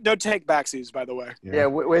take backsies, by the way. Yeah,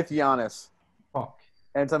 with Giannis. Fuck.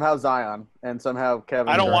 And somehow Zion. And somehow Kevin.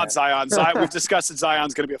 I don't want Zion. We've discussed that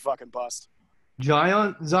Zion's going to be a fucking bust.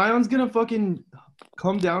 Zion's going to fucking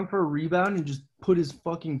come down for a rebound and just put his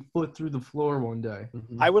fucking foot through the floor one day.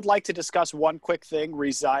 I would like to discuss one quick thing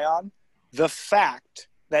re-Zion. The fact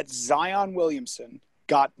that Zion Williamson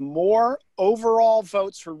got more overall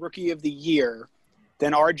votes for Rookie of the Year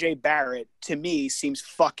than R.J. Barrett, to me, seems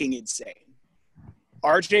fucking insane.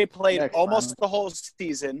 R.J. played almost the whole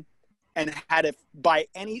season and had, by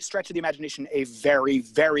any stretch of the imagination, a very,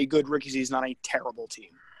 very good rookie season on a terrible team.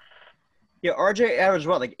 Yeah, RJ averaged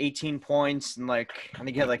what, like 18 points and like I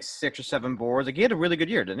think he had like 6 or 7 boards. Like he had a really good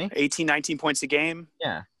year, didn't he? 18, 19 points a game.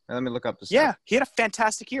 Yeah. Let me look up this. Yeah, he had a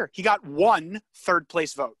fantastic year. He got one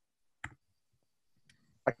third-place vote.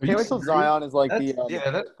 I can't wait till Zion is like the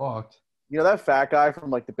Yeah, that's fucked. you know that fat guy from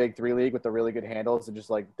like the Big Three league with the really good handles and just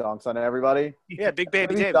like dunks on everybody. Yeah, Big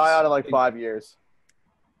Baby Maybe Davis. Zion in like 5 years.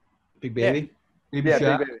 Big baby. Maybe Yeah,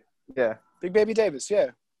 Shaq. Big Baby. Yeah, Big Baby Davis, yeah.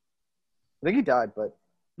 I think he died, but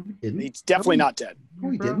Didn't? He's definitely not dead. No,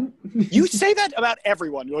 he didn't. You say that about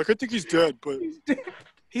everyone. You're like, I think he's dead, but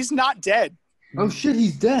he's not dead. Oh shit,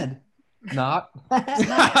 he's dead. Not.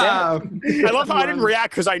 I love how I didn't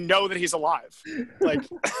react because I know that he's alive. Like,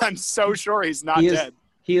 I'm so sure he's not He is- dead.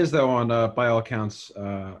 He is though on by all accounts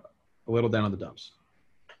a little down in the dumps.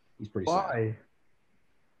 He's pretty sad. Why? He's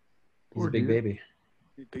Poor a big dude. baby.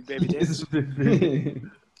 Big Baby Davis.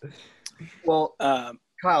 Well, Um,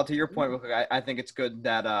 Kyle, to your point, real quick, I think it's good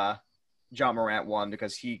that John Morant won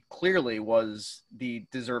because he clearly was the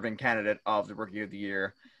deserving candidate of the Rookie of the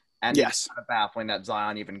Year. And Yes. it's kind of baffling that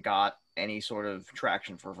Zion even got any sort of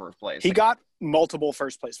traction for first place. he Like, got multiple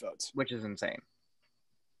first-place votes. which is insane.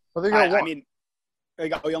 I think I I mean,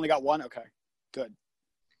 he only got one? Okay, good.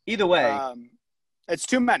 Either way, It's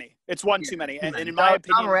too many. It's one Yeah, too many. too And many. in my John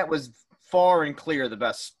opinion, Morant was far and clear the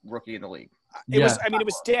best rookie in the league. it was. I mean, it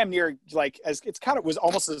was damn near like as it's kind of was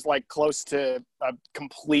almost as like close to a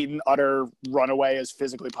complete and utter runaway as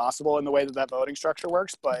physically possible in the way that that voting structure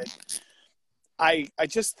works. But I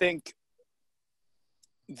just think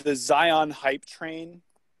the Zion hype train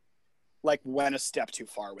like went a step too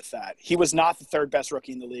far with that. He was not the third best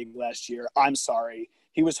rookie in the league last year. I'm sorry.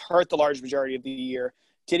 He was hurt the large majority of the year.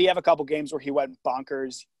 Did he have a couple games where he went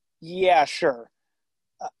bonkers? Yeah, sure.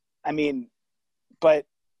 I mean, but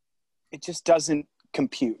it just doesn't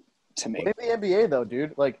compute to me. in the NBA though,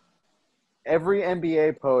 dude. Like every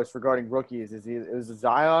NBA post regarding rookies it was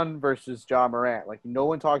Zion versus John Morant. Like no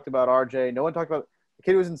one talked about RJ. No one talked about the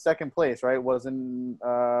kid who was in second place, right?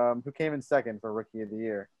 Who came in second for Rookie of the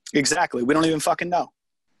Year? Exactly. We don't even fucking know.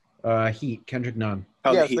 Heat, Kendrick Nunn.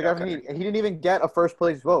 Oh, Yes, the Heat, the guy from okay. Heat. He didn't even get a first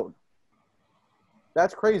place vote.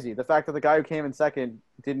 That's crazy. The fact that the guy who came in second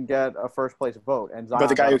didn't get a first place vote, and Zion But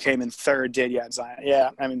the guy got who a- came in third did, yeah, Zion.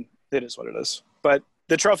 Yeah, I mean, it is what it is. But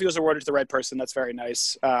the trophy was awarded to the right person. That's very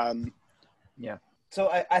nice. So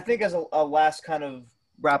I think as a last kind of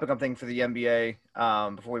wrapping up thing for the NBA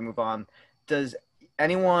before we move on, does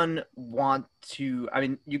anyone want to – I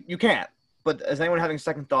mean, you can't, but is anyone having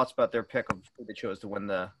second thoughts about their pick of who they chose to win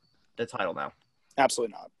the title now?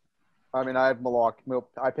 Absolutely not. I mean, I have Milwaukee.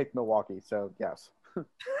 I picked Milwaukee, so yes.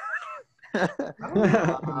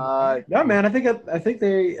 No, man, I think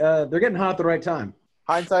they're getting hot at the right time.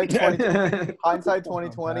 Hindsight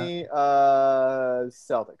 2020.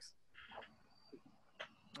 Celtics.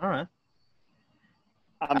 All right.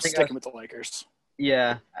 I'm think sticking with the Lakers.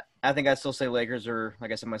 Yeah, I think I still say Lakers are,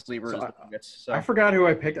 like I said, my sleepers. So So I forgot who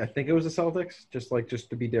I picked. I think it was the Celtics, just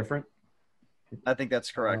to be different. I think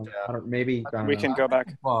that's correct. I don't know. We can go back.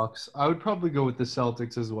 Bucks. I would probably go with the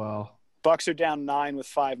Celtics as well. Bucks are down 9 with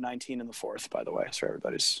 5:19 in the fourth, by the way, so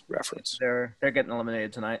everybody's reference. They're getting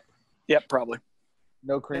eliminated tonight. Yep, probably.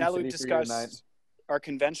 No cream Now that city we've for you tonight. discussed our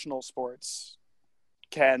conventional sports,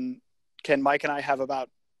 can Mike and I have about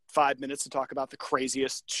 5 minutes to talk about the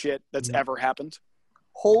craziest shit that's ever happened?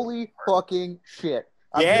 Holy fucking shit!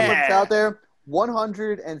 I'm gonna put this Yeah. out there.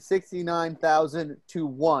 169,000 to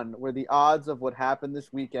 1 were the odds of what happened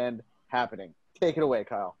this weekend happening. Take it away,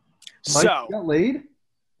 Kyle. Mike, So, you got laid?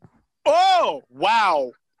 oh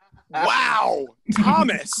wow,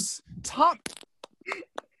 Thomas,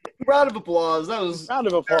 Round of applause. That was round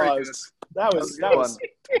of Very applause. That was One.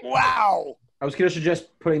 wow. I was gonna suggest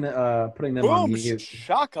putting them on Boom, mute.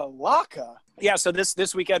 shakalaka. Yeah, so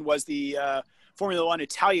this weekend was the Formula One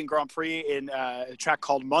Italian Grand Prix in a track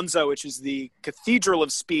called Monza, which is the cathedral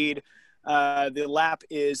of speed. The lap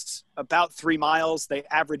is about 3 miles. They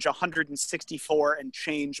average 164 and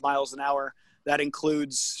change miles an hour. That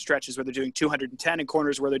includes stretches where they're doing 210 and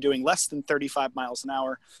corners where they're doing less than 35 miles an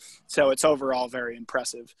hour. So it's overall very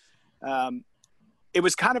impressive. It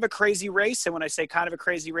was kind of a crazy race. And when I say kind of a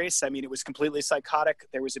crazy race, I mean, it was completely psychotic.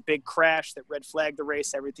 There was a big crash that red flagged the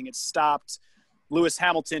race. Everything had stopped. Lewis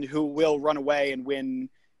Hamilton, who will run away and win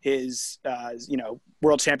his,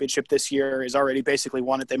 world championship this year, is already basically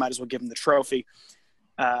won it. They might as well give him the trophy.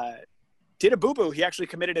 Did a boo-boo. He actually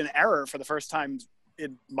committed an error for the first time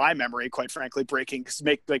in my memory, quite frankly, breaking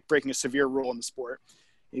a severe rule in the sport.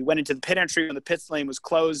 He went into the pit entry when the pit lane was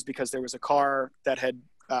closed because there was a car that had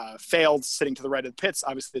failed sitting to the right of the pits.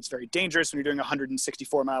 Obviously, it's very dangerous when you're doing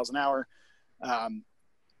 164 miles an hour.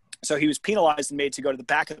 So he was penalized and made to go to the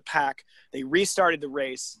back of the pack. They restarted the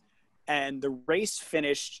race, and the race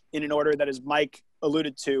finished in an order that, as Mike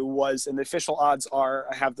alluded to, was, and the official odds are,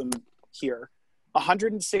 I have them here,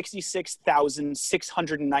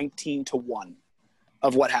 166,619 to 1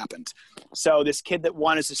 of what happened. So this kid that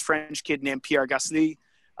won is this French kid named Pierre Gasly.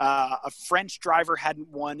 A French driver hadn't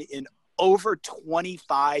won in over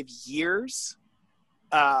 25 years.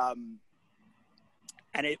 And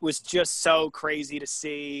it was just so crazy to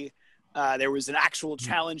see. There was an actual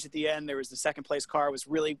challenge at the end. There was the second place car was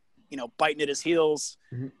really, biting at his heels.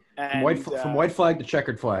 Mm-hmm. And, from white flag to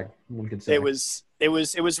checkered flag, one could say. It was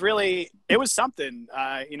something.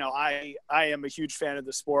 I am a huge fan of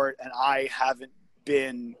the sport, and I haven't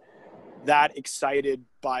been that excited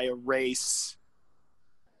by a race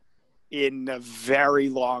in a very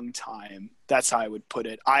long time. That's how I would put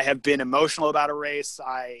it. I have been emotional about a race.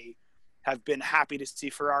 I have been happy to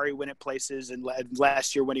see Ferrari win at places, and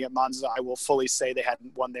last year winning at Monza, I will fully say they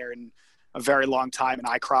hadn't won there in a very long time, and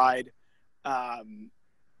I cried.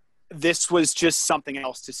 This was just something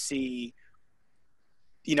else to see,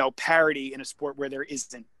 parity in a sport where there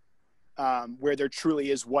isn't, where there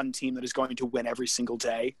truly is one team that is going to win every single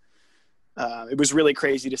day. It was really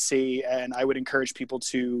crazy to see, and I would encourage people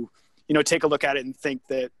to, take a look at it and think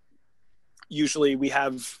that usually we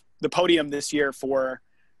have the podium this year for,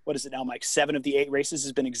 what is it now, Mike? 7 of the 8 races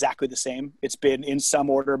has been exactly the same. It's been in some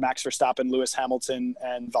order: Max Verstappen, Lewis Hamilton,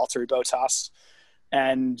 and Valtteri Bottas.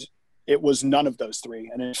 And it was none of those 3.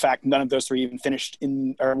 And in fact, none of those 3 even finished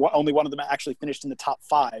only one of them actually finished in the top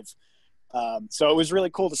 5. So it was really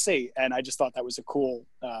cool to see. And I just thought that was a cool,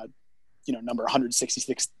 number.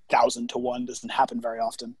 166,000 to 1 doesn't happen very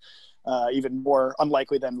often. Even more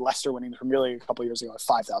unlikely than Leicester winning the Premier League a couple of years ago at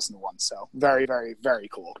 5,000 to 1. So very, very, very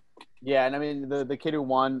cool. Yeah, and I mean the kid who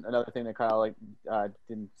won, another thing that Kyle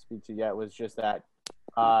didn't speak to yet was just that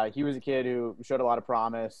he was a kid who showed a lot of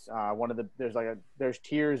promise. There's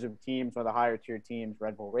tiers of teams. One of the higher tier teams,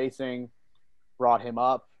 Red Bull Racing, brought him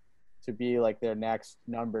up to be like their next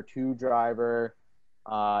number 2 driver.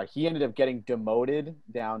 He ended up getting demoted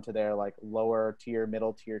down to their lower tier,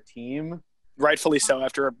 middle tier team. Rightfully so,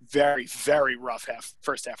 after a very, very rough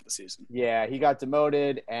first half of the season. Yeah, he got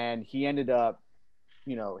demoted, and he ended up,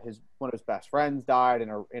 one of his best friends died in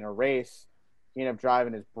a race. He ended up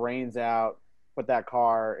driving his brains out, put that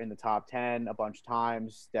car in the top 10 a bunch of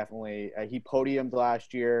times. Definitely, he podiumed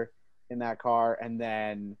last year in that car, and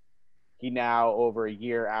then he now, over a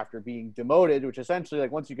year after being demoted, which essentially,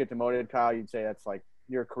 once you get demoted, Kyle, you'd say that's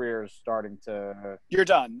your career is starting to. You're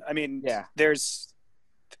done. I mean, yeah. There's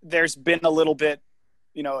been a little bit,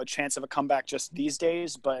 a chance of a comeback just these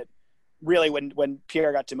days, but really when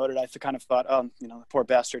Pierre got demoted, I kind of thought, the poor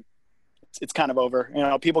bastard, it's kind of over.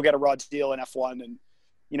 People get a raw deal in F1, and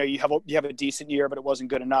you have a decent year, but it wasn't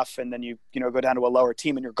good enough, and then you go down to a lower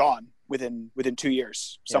team and you're gone within 2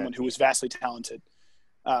 years. Someone who was vastly talented.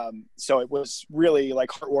 So it was really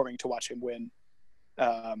heartwarming to watch him win.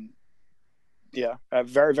 Very,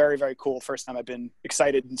 very, very cool. First time I've been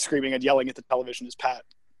excited and screaming and yelling at the television, as Pat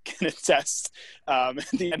can attest, at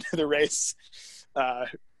the end of the race.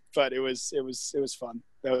 But it was fun.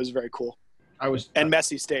 That was very cool. And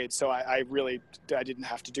Messi stayed, so I didn't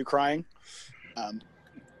have to do crying. And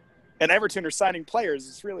Everton are signing players.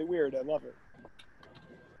 It's really weird. I love it.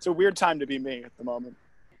 It's a weird time to be me at the moment.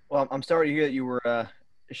 Well, I'm sorry to hear that you were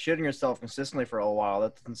shitting yourself consistently for a while.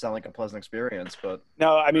 That doesn't sound like a pleasant experience, but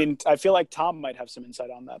no, I mean, I feel like Tom might have some insight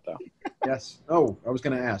on that, though. Yes. Oh, I was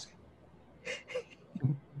going to ask.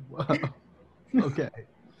 Okay.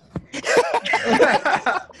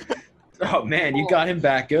 Oh man, you got him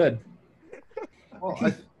back good. Well,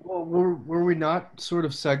 were we not sort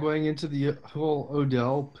of segueing into the whole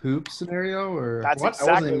Odell poop scenario, or That's What? I wasn't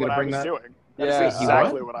exactly even what gonna I bring was that- doing. Yeah. That's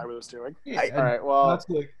exactly what I was doing. Yeah, All right, well, that's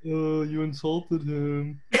you insulted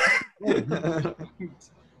him.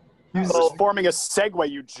 Forming a segue,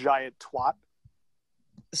 you giant twat.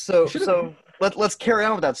 So let's carry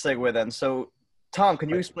on with that segue then. So, Tom, can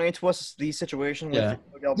you explain to us the situation with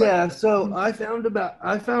Odell Beckham? Yeah, so I found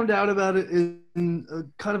out about it in a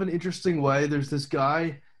kind of an interesting way. There's this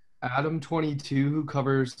guy, Adam22, who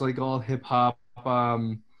covers all hip hop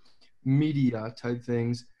media type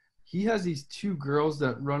things. He has these 2 girls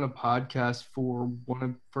that run a podcast for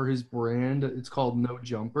his brand. It's called No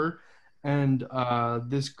Jumper. And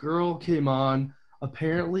this girl came on.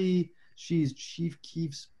 Apparently, she's Chief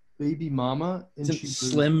Keef's baby mama. And Isn't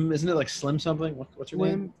Slim? Isn't it like Slim something? What's her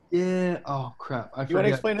name? Yeah. Oh crap! I you want to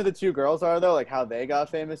forget. explain who the 2 girls are, though, how they got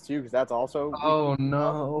famous too, because that's also. Oh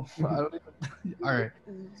no! I don't even... All right.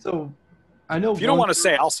 So I know If you don't want to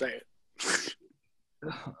say it, I'll say it.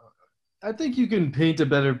 I think you can paint a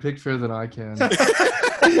better picture than I can. I'm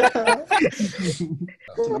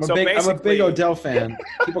So a big basically- Odell fan.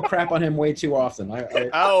 People crap on him way too often.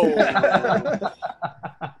 Oh,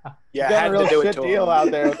 yeah, Got had a real to do it shit to deal him.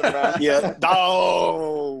 out there with the Browns. Yeah.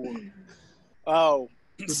 Oh.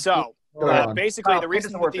 So Go on. basically, Wow, the it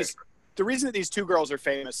reason doesn't that work. the reason that these two girls are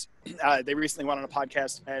famous, they recently went on a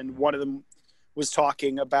podcast, and one of them was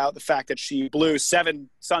talking about the fact that she blew 7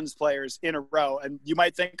 Suns players in a row. And you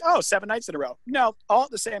might think, oh, 7 nights in a row. No, all at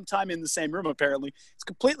the same time in the same room, apparently. It's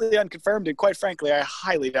completely unconfirmed, and quite frankly, I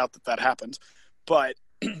highly doubt that happened. But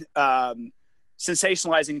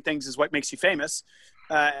sensationalizing things is what makes you famous.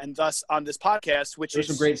 And thus, on this podcast, which There's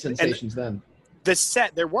is some great sensations then. the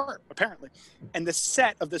set, there were, apparently. And the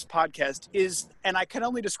set of this podcast is, and I can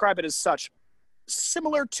only describe it as such,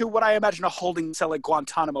 similar to what I imagine a holding cell at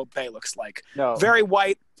Guantanamo Bay looks like. No. Very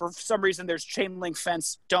white. For some reason, there's chain link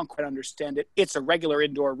fence. Don't quite understand it. It's a regular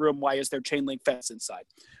indoor room. Why is there chain link fence inside?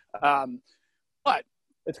 But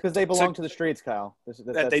It's because they belong to the streets, Kyle.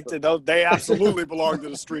 they absolutely belong to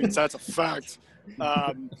the streets. That's a fact.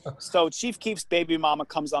 So Chief Keef's baby mama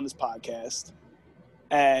comes on this podcast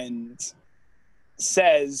and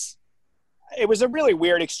says it was a really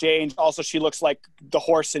weird exchange. Also, she looks like the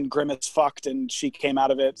horse in Grimace fucked, and she came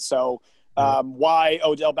out of it. So why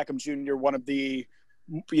Odell Beckham Jr., one of the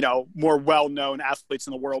more well-known athletes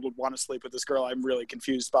in the world, would want to sleep with this girl, I'm really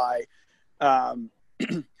confused by.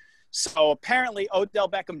 So apparently Odell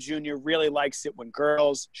Beckham Jr. really likes it when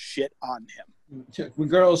girls shit on him. When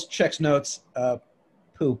girls checks notes,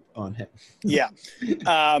 poop on him. Yeah.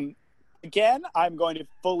 Again, I'm going to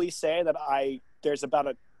fully say that there's about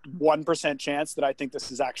a 1% chance that I think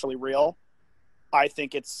this is actually real. I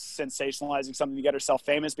think it's sensationalizing something to get herself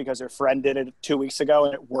famous because her friend did it 2 weeks ago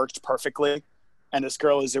and it worked perfectly. And this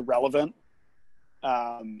girl is irrelevant.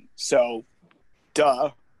 So,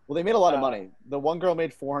 duh. Well, they made a lot of money. The one girl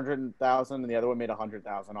made $400,000, and the other one made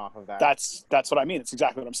 $100,000 off of that. That's what I mean. It's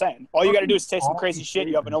exactly what I'm saying. All you got to do is say some crazy shit.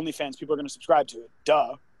 You have an OnlyFans. People are going to subscribe to it.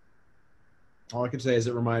 Duh. All I can say is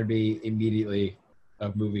it reminded me immediately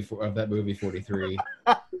of that movie 43.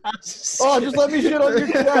 Oh, just let me shit on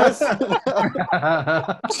your chest.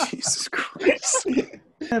 Jesus Christ.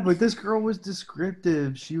 Yeah, but this girl was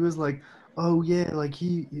descriptive. She was like, oh yeah, like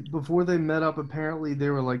before they met up, apparently they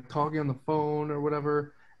were like talking on the phone or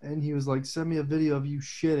whatever, and he was like, send me a video of you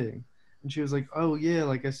shitting. And she was like, oh yeah,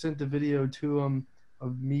 like I sent a video to him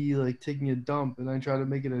of me like taking a dump, and I tried to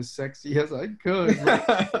make it as sexy as I could.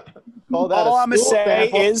 Call that All a I'm going to stool say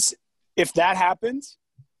sample. is if that happens,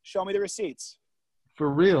 show me the receipts. For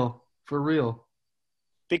real.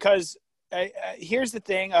 Because here's the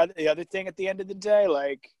thing. The other thing at the end of the day,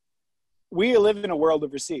 like, we live in a world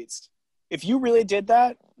of receipts. If you really did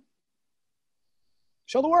that,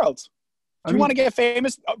 show the world. Do you want to get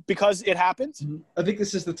famous because it happened? I think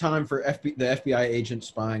this is the time for the FBI agent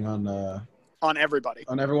spying on Everybody.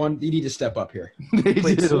 on everyone. You need to step up here. They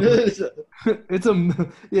do. It's a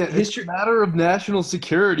matter of national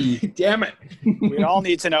security. Damn it. We all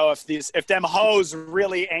need to know if them hoes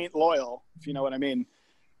really ain't loyal, if you know what I mean.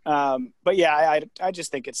 But yeah, I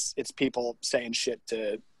just think it's people saying shit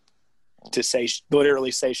to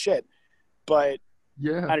literally say shit. But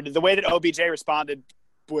Yeah. the way that OBJ responded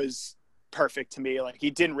was perfect to me. Like, he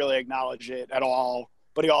didn't really acknowledge it at all,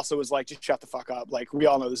 but he also was like, just shut the fuck up. Like, we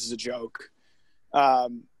all know this is a joke.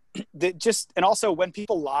 And also when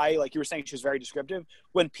people lie, like you were saying, she was very descriptive.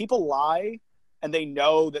 When people lie and they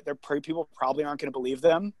know that people probably aren't going to believe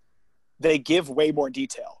them, they give way more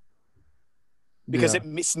detail because it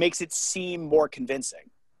makes it seem more convincing.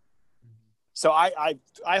 So I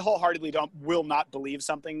wholeheartedly will not believe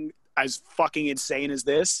something as fucking insane as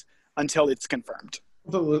this until it's confirmed.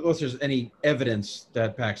 Unless there's any evidence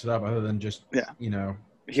that backs it up other than just,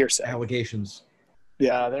 Hearsay. allegations.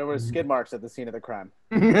 Yeah. There was skid marks at the scene of the crime.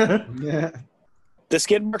 Yeah. The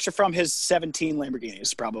skid marks are from his 17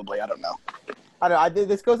 Lamborghinis, probably. I don't know. I don't know.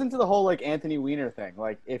 This goes into the whole like Anthony Weiner thing.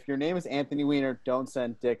 Like, if your name is Anthony Weiner, don't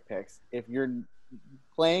send dick pics. If you're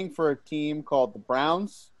playing for a team called the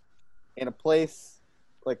Browns in a place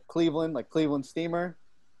like Cleveland Steamer,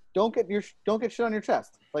 don't get shit on your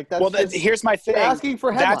chest. Like, that's here's my thing. you're asking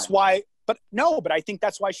for headlines. That's why. But I think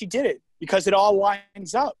that's why she did it, because it all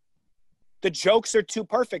lines up. The jokes are too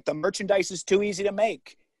perfect. The merchandise is too easy to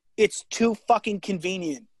make. It's too fucking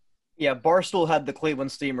convenient. Yeah, Barstool had the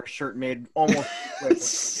Cleveland Steamer shirt made almost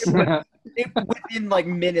within like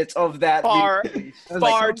minutes of that. Far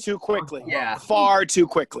too quickly. Yeah. Far too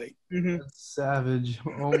quickly. Mm-hmm. Savage.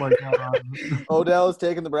 Oh my god. Odell is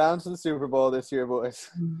taking the Browns to the Super Bowl this year, boys.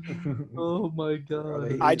 Oh my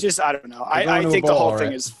god. I don't know. They're going I to a think the ball, whole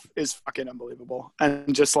thing right? is fucking unbelievable.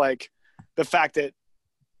 And just like, the fact that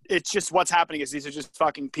it's just what's happening is these are just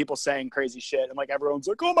fucking people saying crazy shit. And like everyone's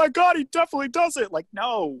like, oh my God, he definitely does it. Like,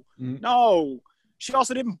 no. She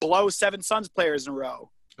also didn't blow 7 Suns players in a row.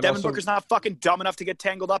 Devin Booker's not fucking dumb enough to get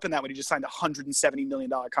tangled up in that when he just signed a $170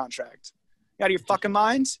 million contract. You out of your fucking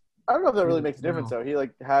mind? I don't know if that really makes a difference though. He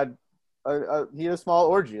like had a small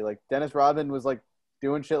orgy. Like Dennis Rodman was like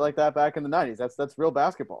doing shit like that back in the 90s. That's real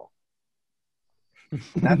basketball.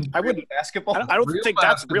 I wouldn't basketball. I don't think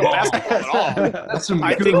that's real basketball at all. That's some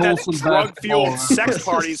I good think that's wholesome drug-fueled basketball. sex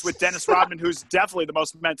parties with Dennis Rodman, who's definitely the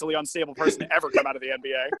most mentally unstable person to ever come out of the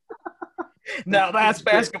NBA. Now that's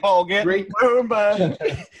basketball. Get Great.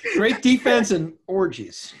 Great defense and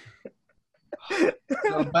orgies.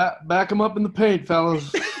 So back him up in the paint,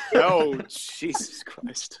 fellas. Oh, Jesus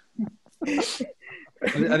Christ.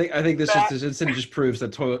 I think this incident just proves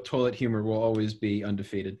that toilet humor will always be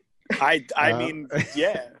undefeated. I mean,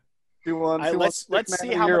 yeah. Let's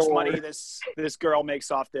see how much money this girl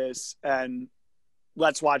makes off this, and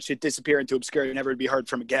let's watch it disappear into obscurity and never be heard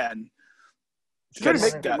from again. She's already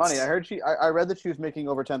making good money. I read that she was making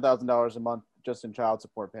over $10,000 a month just in child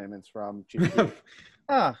support payments from Chief.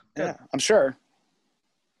 Yeah, I'm sure.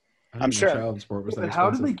 I'm sure. Child support was that How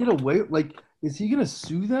did expensive. they get away? Like, is he gonna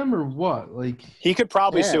sue them or what? Like, He could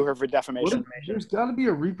probably sue her for defamation. there's got to be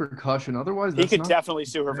a repercussion. Otherwise, He could definitely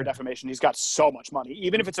sue her for defamation. He's got so much money.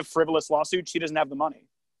 Even if it's a frivolous lawsuit, she doesn't have the money.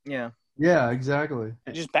 yeah. Yeah, exactly.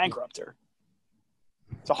 You just bankrupt her.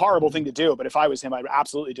 It's a horrible thing to do, but if I was him, I'd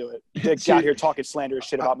absolutely do it. Get out here talking slanderous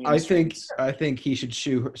shit about me. I think he should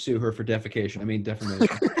sue her for defamation. I mean defamation.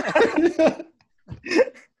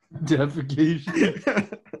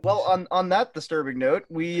 Defecation. Well, on that disturbing note,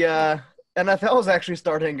 we NFL is actually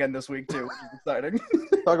starting again this week too, which is exciting.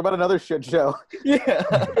 Talk about another shit show.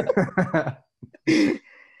 Yeah.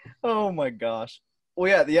 Oh my gosh. Well,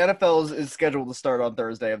 yeah, the NFL is scheduled to start on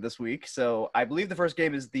Thursday of this week. So I believe the first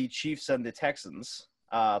game is the Chiefs and the Texans,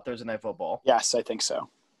 Thursday Night Football. Yes, I think so.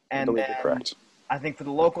 And I believe then, you're correct. I think for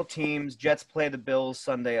the local teams, Jets play the Bills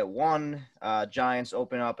Sunday at 1. Giants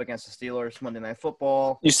open up against the Steelers Monday Night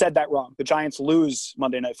Football. You said that wrong. The Giants lose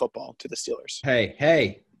Monday Night Football to the Steelers.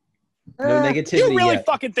 Hey. No negativity You really yet.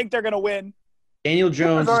 fucking think they're going to win? Daniel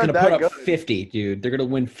Jones is aren't going to that put up good. 50, dude. They're going to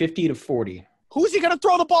win 50-40. Who's he going to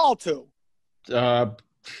throw the ball to?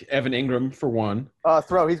 Evan Ingram for one.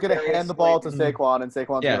 Throw. He's going to hand the ball to Saquon, and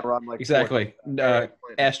Saquon's going to run like 40. Exactly.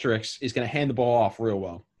 Asterisk is going to hand the ball off real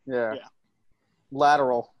well. Yeah. Yeah.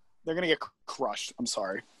 Lateral. They're going to get crushed. I'm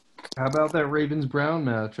sorry. How about that Ravens-Brown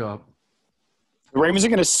matchup? The Ravens are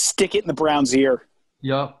going to stick it in the Browns' ear.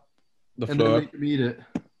 Yup. The And then floor. make them eat it.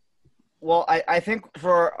 Well, I think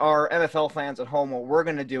for our NFL fans at home, what we're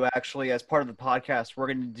going to do actually as part of the podcast, we're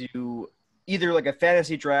going to do either like a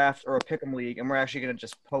fantasy draft or a pick'em league, and we're actually going to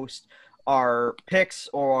just post our picks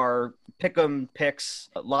or our pick'em picks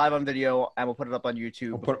live on video, and we'll put it up on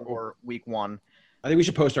YouTube before week 1. I think we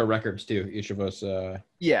should post our records too. Each of us.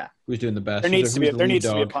 Yeah. Who's doing the best? There needs to be Who's the a lead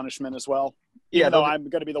dog? punishment as well. Yeah, Even though they'll- I'm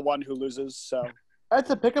going to be the one who loses. So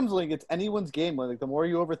That's a pick'ems league. It's anyone's game. Like the more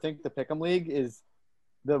you overthink the pick'em league is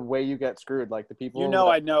the way you get screwed. Like the people.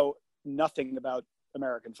 I know nothing about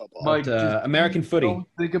American football. Mike, just American footy. Don't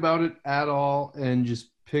think about it at all and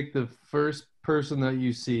just pick the first person that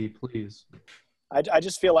you see, please. I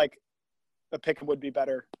just feel like a pick would be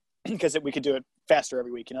better because we could do it faster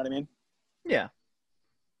every week. You know what I mean? Yeah.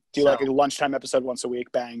 Do like a lunchtime episode once a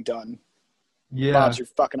week. Bang, done. Yeah. Bob's your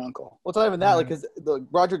fucking uncle. Well, it's not even that. Like, because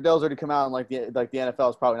Roger Goodell's already come out and the NFL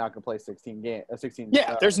is probably not going to play 16 games. 16.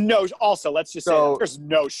 Yeah, there's no. Also, let's just say So- that there's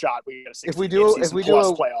no shot we get a 16 If we do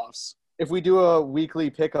plus playoffs. If we do a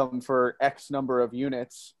weekly pick'em for X number of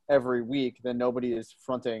units every week, then nobody is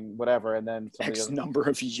fronting whatever, and then somebody X doesn't- number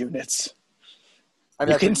of units. I mean,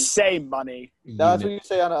 You that's can what say money. that's what you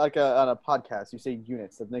say on a podcast. You say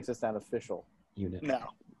units. That makes it sound official. Unit. No,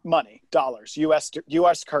 money, dollars,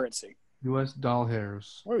 U.S. currency. U.S. doll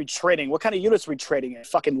hairs. What are we trading? What kind of units are we trading in?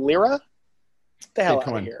 Fucking lira? Get the hell out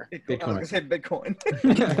Bitcoin. of here. I was going to say Bitcoin.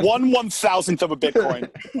 1/1000th of a Bitcoin.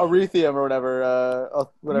 Ethereum or whatever.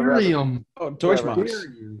 Miriam. Oh, How Deutschmarks. dare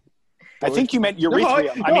you? I think you meant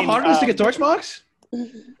urethrium. No, I mean, hard to get Deutschmarks?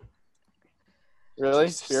 Really?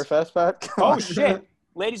 Jesus. Beer Fest, Pat? oh shit,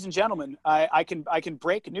 ladies and gentlemen, I can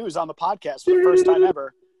break news on the podcast for the first time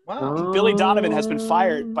ever. Wow. Billy Donovan has been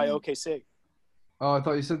fired by OKC. Oh, I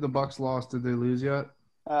thought you said the Bucks lost. Did they lose yet?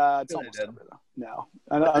 It's Yeah, almost they did. over though. No,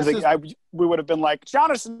 I think we would have been like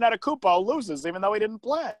Jonathan Antetokounmpo loses even though he didn't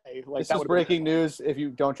play. Like This that is would breaking news if you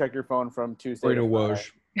don't check your phone from Tuesday. Brito to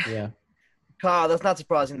Woj. Yeah. That's not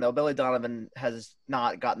surprising though. Billy Donovan has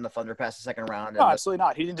not gotten the Thunder past the second round. No, absolutely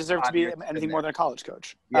not. He didn't deserve to be 5 years anything more than a college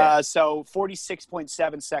coach. Yeah. So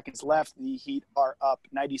 46.7 seconds left. The Heat are up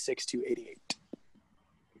 96-88.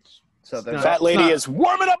 So there's That lady not- is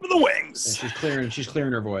warming up in the And wings. she's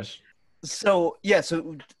clearing her voice. So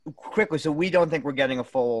quickly. So we don't think we're getting a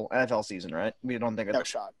full NFL season, right? We don't think it's No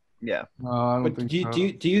shot. yeah. No, I don't But think do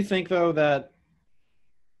so. you think though that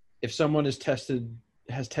if someone has tested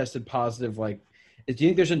positive, like, do you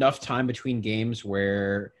think there's enough time between games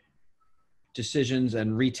where decisions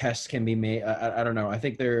and retests can be made? I don't know. I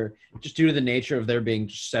think they're just due to the nature of there being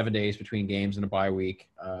 7 days between games and a bye week.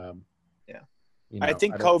 I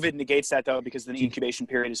think COVID negates that, though, because the incubation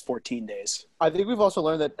period is 14 days. I think we've also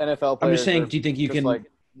learned that NFL players. I'm just saying. are Do you think you just, can? like, Do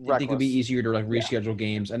you think it'd be reckless. easier to like reschedule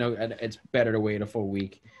games? I know it's better to wait a full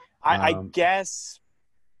week. I guess,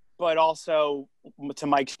 but also, to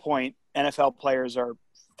Mike's point, NFL players are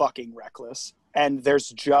fucking reckless. And there's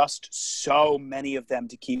just so many of them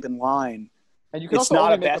to keep in line. And you can It's also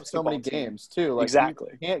not only a make up so many basketball team. games too. Like Exactly.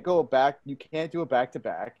 you can't go back. You can't do a back to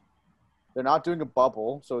back. They're not doing a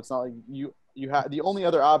bubble, so it's not like you have. The only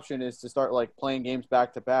other option is to start like playing games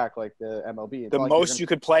back to back, like the MLB. It's The not like most you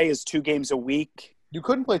could play is 2 games a week. you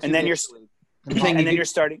couldn't play. 2 and then games you're- a week. I'm saying And you then could- you're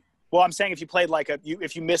starting. Well, I'm saying if you played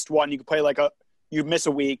if you missed one, you could play you miss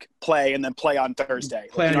a week, play, and then play on Thursday.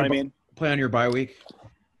 Play You on know what I your mean? play on your bye week.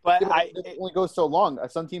 But Yeah, but it only goes so long.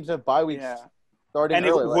 Some teams have bye weeks yeah. starting And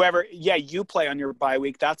early. whoever, you play on your bye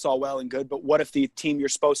week. That's all well and good. But what if the team you were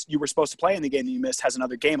supposed to play in the game that you missed has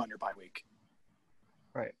another game on your bye week?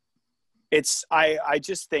 Right. I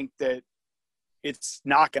just think that it's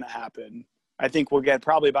not going to happen. I think we'll get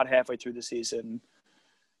probably about halfway through the season,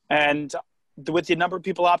 and with the number of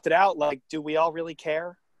people opted out, like, do we all really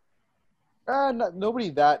care? Nobody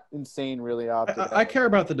that insane really opted out. I care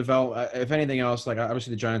about the develop. If anything else, like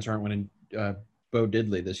obviously the Giants aren't winning Bo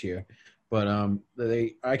Diddley this year, but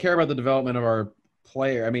I care about the development of our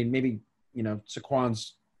player. I mean, maybe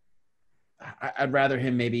Saquon's. I'd rather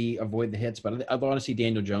him maybe avoid the hits, but I'd want to see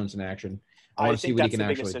Daniel Jones in action. I want to see think what he that's can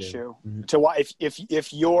the actually biggest do. issue. Mhm. To why,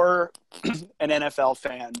 if you're an NFL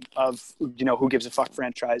fan of who gives a fuck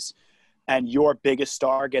franchise, and your biggest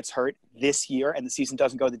star gets hurt this year and the season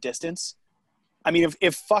doesn't go the distance, I mean,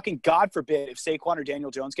 if fucking God forbid, if Saquon or Daniel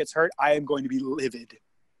Jones gets hurt, I am going to be livid.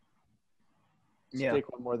 Yeah.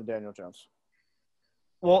 Take one more than Daniel Jones.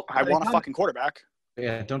 Well, I want a fucking quarterback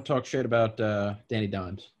Yeah, don't talk shit about Danny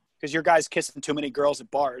Dimes. because your guy's kissing too many girls at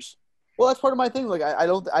bars. Well, that's part of my thing. Like,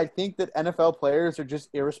 I think that NFL players are just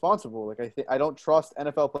irresponsible. Like, I don't trust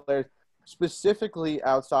NFL players specifically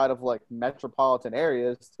outside of like metropolitan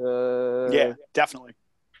areas Yeah, definitely.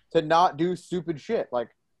 to not do stupid shit. Like,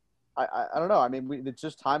 I don't know. I mean, it's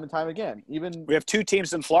just time and time again. Even We have 3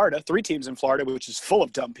 teams in Florida, which is full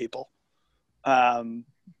of dumb people. I'm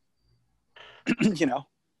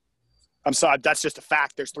sorry, that's just a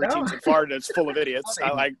fact. There's 3 teams in Florida that's full of idiots.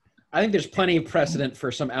 I think there's plenty of precedent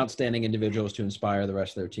for some outstanding individuals to inspire the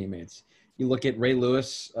rest of their teammates. You look at Ray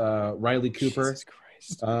Lewis, Riley Cooper, Jesus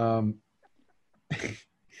Christ.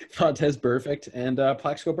 Fontez Burfict, and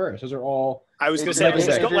Plaxico Burress. Those are all. I was going to Adrian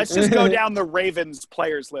say, Peterson. let's just go down the Ravens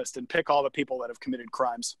players list and pick all the people that have committed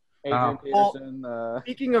crimes. Adrian Well- Peterson,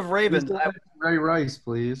 Speaking of Ravens, Ray Rice,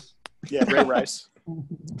 please. Yeah, Ray Rice.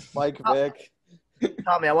 Mike Vick.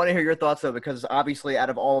 Tommy, I want to hear your thoughts though, because obviously, out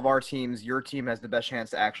of all of our teams, your team has the best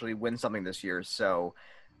chance to actually win something this year. So,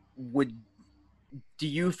 do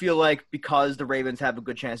you feel like because the Ravens have a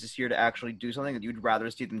good chance this year to actually do something, that you'd rather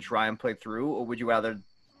see them try and play through, or would you rather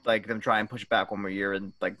like them try and push it back one more year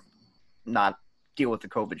and like not deal with the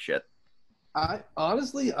COVID shit? I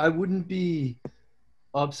honestly, I wouldn't be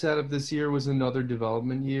upset if this year was another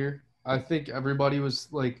development year. I think everybody was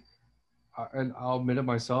like, and I'll admit it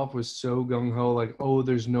myself, was so gung ho, like, oh,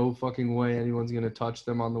 there's no fucking way anyone's gonna touch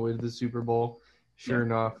them on the way to the Super Bowl. Sure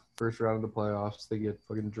enough, first round of the playoffs, they get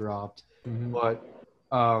fucking dropped. But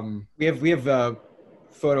We have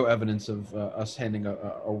photo evidence of us handing a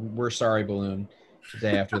 "we're sorry" balloon the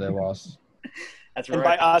day after they lost. That's And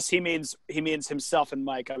by us, he means himself and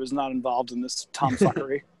Mike. I was not involved in this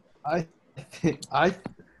tomfuckery.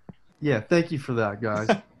 yeah, thank you for that, guys.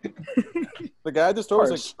 The guy at the store was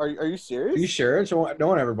course. like, "Are you serious?" Are you sure? So no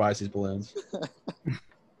one ever buys these balloons.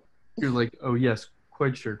 You're like, oh yes,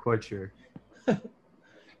 quite sure. That'll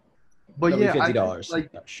But be yeah, I $50. think,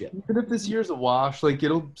 like, No, shit. even if this year's a wash, like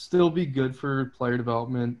it'll still be good for player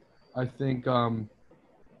development. I think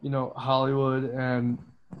Hollywood and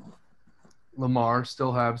Lamar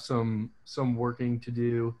still have some working to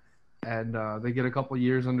do, and they get a couple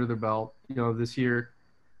years under their belt. This year,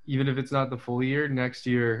 even if it's not the full year, next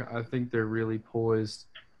year I think they're really poised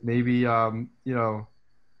maybe you'll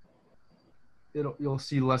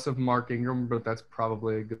see less of Mark Ingram, but that's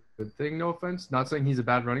probably a good thing. No offense, not saying he's a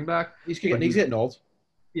bad running back. He's getting old.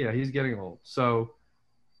 Yeah, he's getting old. So,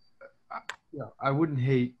 I wouldn't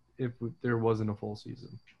hate if there wasn't a full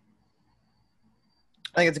season.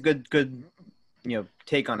 I think it's a good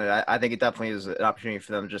take on it. I think it definitely is an opportunity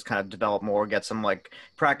for them to just kind of develop more, get some like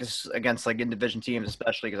practice against like in division teams,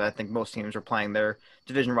 especially because I think most teams are playing their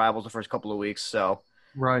division rivals the first couple of weeks. So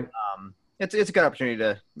right, it's a good opportunity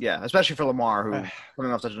to especially for Lamar, who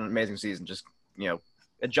coming off such an amazing season, just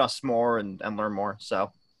adjust more and learn more.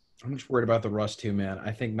 So I'm just worried about the rust too, man.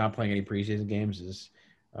 I think not playing any preseason games is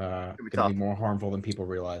going to be more harmful than people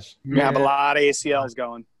realize. We have a lot of ACLs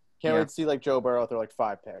going. Can't wait to see like Joe Burrow throw like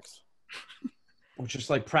 5 picks. Which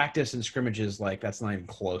is like practice and scrimmages, like that's not even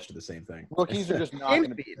close to the same thing. Rookies are just not going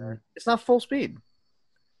to be there. It's not full speed.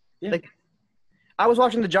 Yeah. Like I was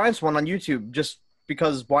watching the Giants one on YouTube just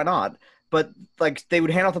because why not? But like they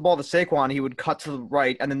would hand off the ball to Saquon, he would cut to the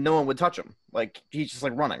right, and then no one would touch him. Like he's just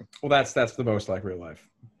like running. Well, that's the most like real life.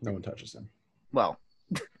 No one touches him. Well,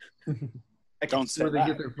 I don't say where they that.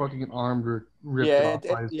 get their fucking arm ripped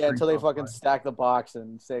off by his until they fucking play. stack the box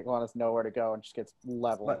and Saquon has nowhere to go and just gets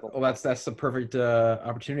leveled. Well, that's the perfect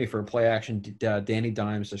opportunity for a play action. Danny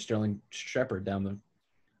Dimes to Sterling Shepard down the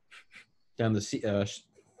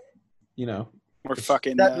We're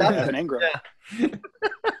fucking Evan Ingram. Yeah.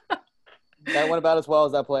 That went about as well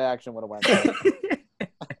as that play action would have went.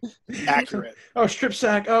 Accurate. Oh, strip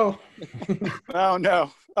sack. Oh. Oh,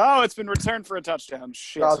 no. Oh, it's been returned for a touchdown.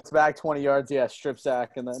 Shit. Drops back 20 yards, strip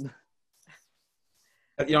sack, and then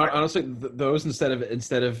Honestly, those instead of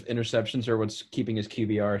interceptions are what's keeping his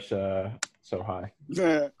QBR so high.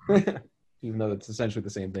 Even though it's essentially the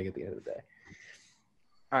same thing at the end of the day.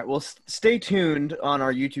 All right. Well, stay tuned on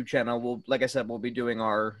our YouTube channel. Like I said, we'll be doing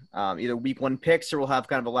our either week 1 picks or we'll have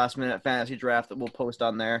kind of a last-minute fantasy draft that we'll post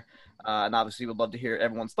on there. And obviously, we'd love to hear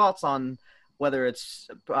everyone's thoughts on whether it's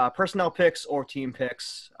personnel picks or team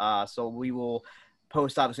picks. So we will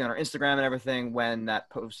post, obviously, on our Instagram and everything when that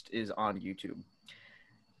post is on YouTube.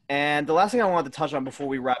 And the last thing I wanted to touch on before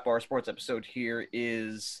we wrap our sports episode here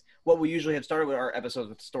is what we usually have started with our episodes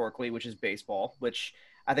with historically, which is baseball, which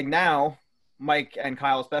I think now – Mike and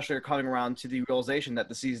Kyle especially are coming around to the realization that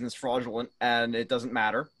the season is fraudulent and it doesn't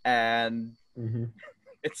matter. And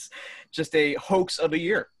it's just a hoax of a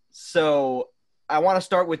year. So I want to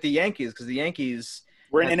start with the Yankees because the Yankees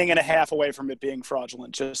 – We're an inning and a half away from it being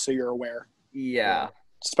fraudulent, just so you're aware. Yeah.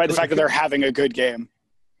 Despite the fact that they're having a good game.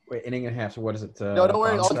 Wait, inning and a half. So what is it? no, don't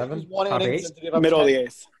worry. Top All seven? one Top inning eight? to give up Middle of the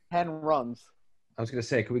 8th. 10 runs. I was going to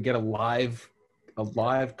say, could we get a live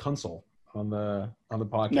console on the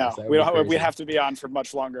podcast? No, That would we be don't. crazy. We'd have to be on for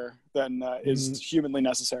much longer than is humanly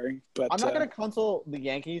necessary. But I'm not going to console the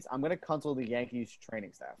Yankees. I'm going to console the Yankees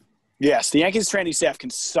training staff. Yes, the Yankees training staff can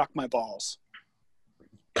suck my balls.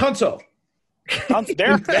 console.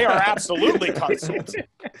 They are absolutely consoled.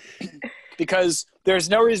 Because there's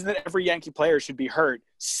no reason that every Yankee player should be hurt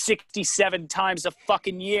 67 times a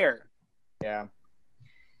fucking year. Yeah.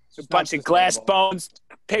 A bunch of glass bones,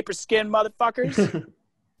 paper skin motherfuckers.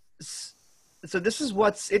 So this is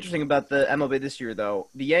what's interesting about the MLB this year, though.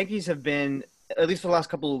 The Yankees have been, at least for the last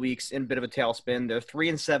couple of weeks, in a bit of a tailspin. They're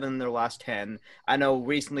 3-7 in their last 10. I know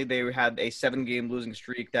recently they had a 7-game losing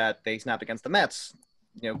streak that they snapped against the Mets.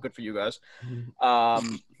 Good for you guys.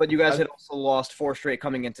 But you guys had also lost 4 straight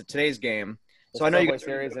coming into today's game. So I know you guys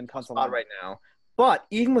are in a spot right now. But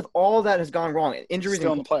even with all that has gone wrong, injuries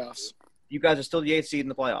Still in the playoffs. You guys are still the 8th seed in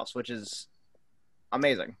the playoffs, which is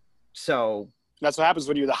amazing. So that's what happens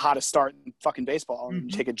when you're the hottest start in fucking baseball and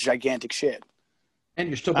you take a gigantic shit. And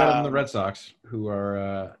you're still better than the Red Sox, who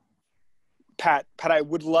are Pat, I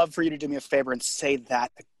would love for you to do me a favor and say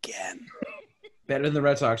that again. better than the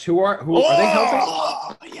Red Sox. Who are they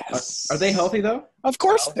healthy? Yes. Are they healthy though? Of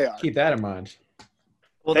course they are. Keep that in mind.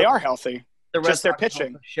 well, They are healthy. The Just their Red Sox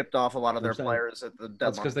pitching. shipped off a lot of their 100%. players at the deadline.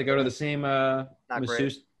 That's because they go to the same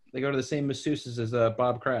masseuse. They go to the same masseuses as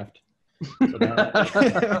Bob Kraft. So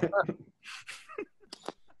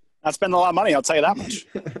Not spending a lot of money, I'll tell you that much.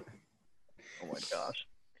 Oh my gosh.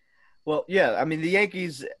 Well, yeah, I mean the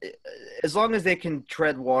Yankees, as long as they can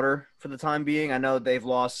tread water for the time being. I know they've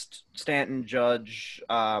lost Stanton, Judge.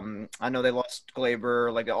 I know they lost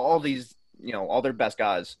Glaber, like all these, all their best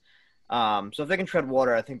guys. So if they can tread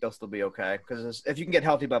water, I think they'll still be okay. Because if you can get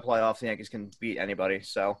healthy by playoffs, the Yankees can beat anybody.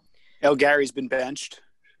 So. El Gary's been benched.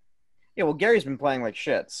 Yeah, well, Gary's been playing like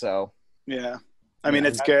shit. So. Yeah. I mean,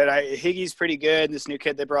 it's good. Higgy's pretty good. This new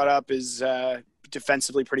kid they brought up is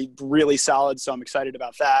defensively really solid, so I'm excited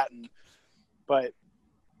about that. But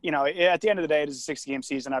at the end of the day, it is a 60-game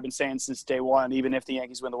season. I've been saying since day one, even if the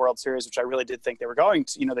Yankees win the World Series, which I really did think they were going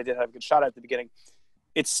to, they did have a good shot at the beginning.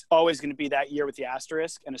 It's always going to be that year with the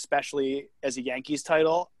asterisk, and especially as a Yankees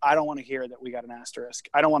title, I don't want to hear that we got an asterisk.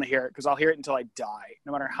 I don't want to hear it because I'll hear it until I die,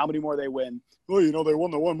 no matter how many more they win. Well, they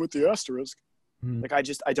won the one with the asterisk. Like,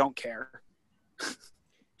 I don't care.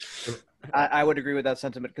 I would agree with that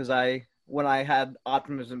sentiment because when I had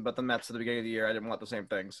optimism about the Mets at the beginning of the year, I didn't want the same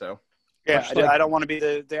thing. So yeah, I don't want to be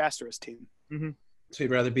the asterisk team. Mm-hmm. So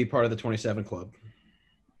you'd rather be part of the 27 club?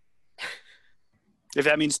 If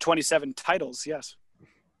that means 27 titles, yes.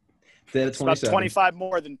 It's about 25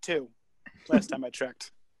 more than 2 last time I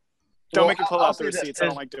checked. Don't make me pull out the receipts. I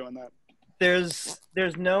don't like doing that.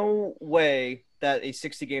 There's no way that a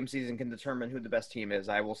 60-game season can determine who the best team is.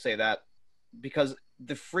 I will say that because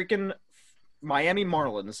the freaking Miami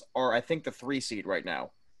Marlins are, I think, the 3 seed right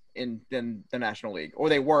now in the National League, or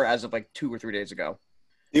they were as of like 2 or 3 days ago.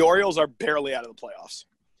 The Orioles are barely out of the playoffs.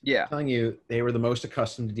 Yeah, I'm telling you, they were the most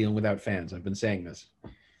accustomed to dealing without fans. I've been saying this.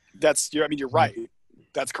 You're right.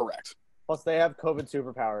 That's correct. Plus, they have COVID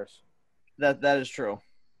superpowers. that is true.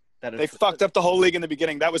 They fucked up the whole league in the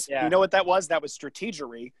beginning. That was, You know what that was? That was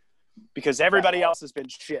strategery, because everybody else has been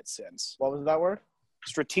shit since. What was that word?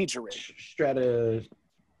 Strategery.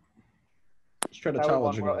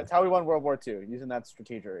 Stratology. It's how we won World War II, using that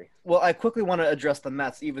strategery. Well, I quickly want to address the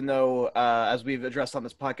Mets, even though, as we've addressed on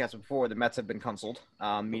this podcast before, the Mets have been canceled,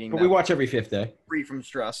 meaning But that we watch every 5th day. free from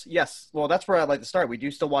stress. Yes, well, that's where I'd like to start. We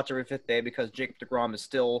do still watch every 5th day because Jacob deGrom is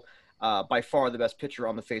still by far the best pitcher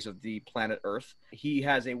on the face of the planet Earth. He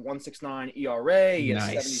has a 1.69 ERA. He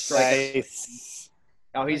has 70 strikeouts. Nice.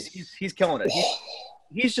 Oh, he's killing it.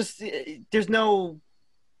 He's just there's no.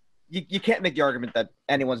 You can't make the argument that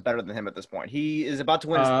anyone's better than him at this point. He is about to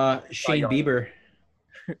win. Shane Bieber.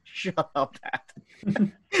 Shut up, Pat.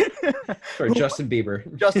 Sorry, Justin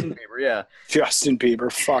Bieber. Justin Bieber, yeah. Justin Bieber,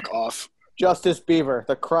 fuck off. Justice Beaver,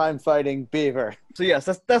 the crime-fighting beaver. So yes,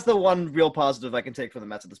 that's the one real positive I can take from the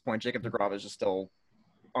Mets at this point. Jacob deGrom is just still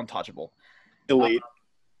untouchable. Elite.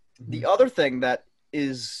 The other thing that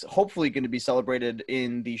is hopefully going to be celebrated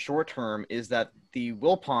in the short term is that the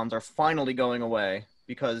Wilpons are finally going away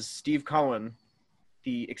because Steve Cohen,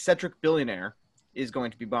 the eccentric billionaire, is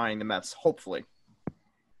going to be buying the Mets, hopefully.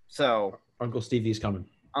 So Uncle Stevie's coming.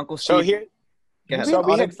 Uncle Steve. So here, Go ahead. so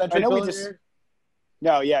we had, I Eccentric know we billionaire? just.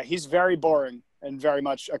 No, yeah, he's very boring and very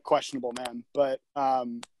much a questionable man. But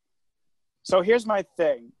so here's my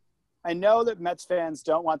thing. I know that Mets fans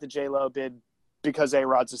don't want the J-Lo bid because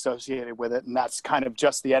A-Rod's associated with it, and that's kind of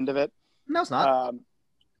just the end of it. No, it's not.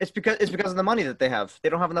 It's because of the money that they have. They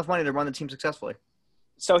don't have enough money to run the team successfully.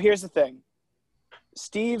 So here's the thing.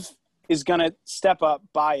 Steve is going to step up,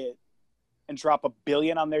 buy it, and drop $1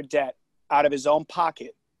 billion on their debt out of his own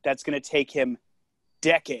pocket. That's going to take him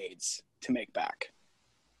decades to make back.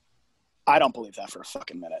 I don't believe that for a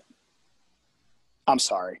fucking minute. I'm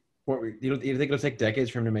sorry. You think it'll take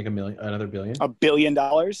decades for him to make another billion? $1 billion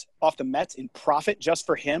off the Mets in profit just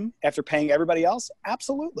for him after paying everybody else?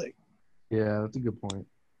 Absolutely. Yeah, that's a good point.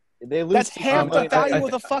 They lose That's half the value I-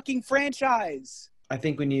 of the fucking franchise. I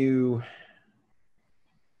think when you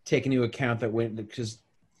take into account that because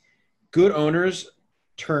good owners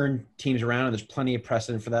turn teams around, and there's plenty of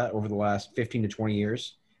precedent for that over the last 15 to 20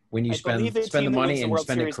 years. When you spend the money and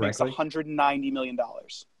spend it correctly, makes $190 million.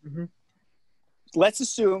 Mm-hmm. Let's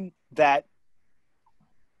assume that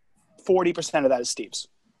 40% of that is Steve's.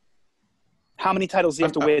 How many titles do you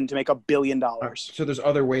have to win to make $1 billion? So there's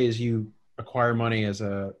other ways you acquire money as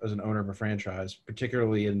an owner of a franchise,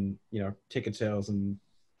 particularly in ticket sales and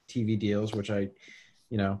TV deals, which I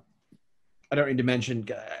don't need to mention.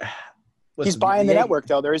 He's buying the network,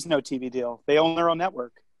 though. There is no TV deal. They own their own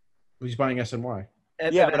network. He's buying SNY.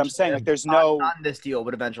 Yeah, but I'm saying there's no not in this deal,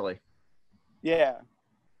 but eventually. Yeah.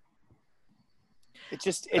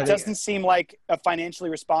 It doesn't seem like a financially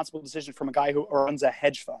responsible decision from a guy who runs a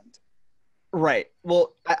hedge fund. Right.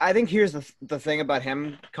 Well, I think here's the thing about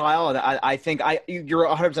him, Kyle. I think you're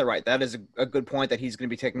 100% right. That is a good point that he's going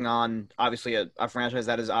to be taking on, obviously, a franchise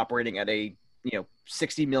that is operating at a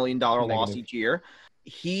 $60 million loss each year.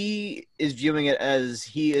 He is viewing it as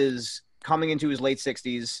he is coming into his late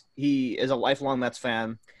 60s. He is a lifelong Mets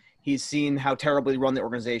fan. He's seen how terribly run the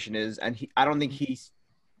organization is, and I don't think he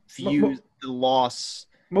views the loss.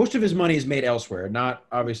 Most of his money is made elsewhere, not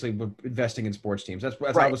obviously investing in sports teams. That's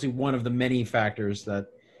right. Obviously one of the many factors that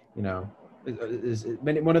is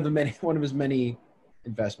one of his many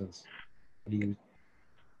investments.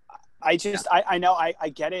 I know I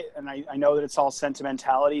get it, and I know that it's all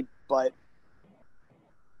sentimentality, but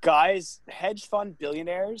guys, hedge fund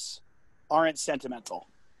billionaires aren't sentimental.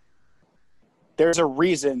 There's a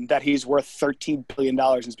reason that he's worth $13 billion.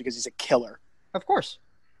 It's because he's a killer. Of course.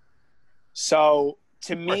 So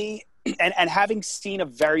to me, and having seen a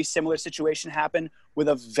very similar situation happen with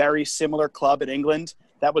a very similar club in England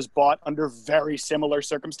that was bought under very similar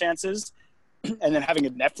circumstances, and then having a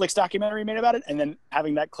Netflix documentary made about it, and then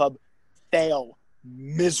having that club fail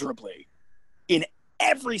miserably in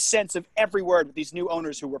every sense of every word with these new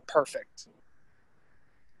owners who were perfect.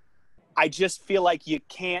 I just feel like you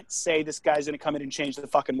can't say this guy's going to come in and change the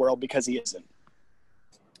fucking world because he isn't.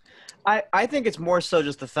 I think it's more so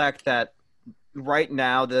just the fact that right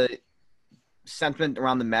now the sentiment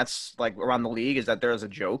around the Mets, like around the league, is that there is a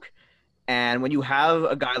joke. And when you have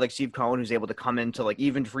a guy like Steve Cohen who's able to come into like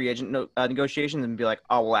even free agent negotiations and be like,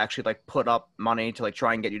 oh, we'll actually like put up money to like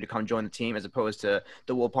try and get you to come join the team, as opposed to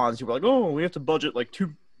the Wilpons who were like, oh, we have to budget like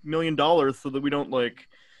 $2 million so that we don't like,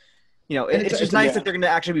 you know, it's just nice that they're going to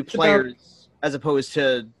actually be players as opposed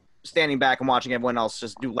to standing back and watching everyone else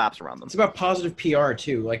just do laps around them. It's about positive PR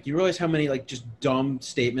too. Like, you realize how many like just dumb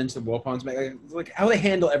statements the Wilpons make, like how they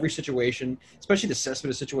handle every situation, especially the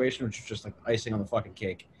Cespedes situation, which is just like icing on the fucking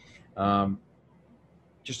cake.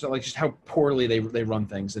 Just how poorly they run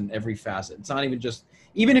things in every facet. It's not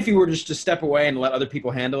even if you were just to step away and let other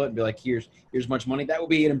people handle it and be like, here's much money, that would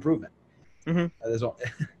be an improvement. Mm-hmm.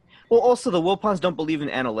 Well, also the Wilpons don't believe in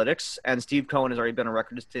analytics, and Steve Cohen has already been on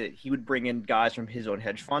record as to he would bring in guys from his own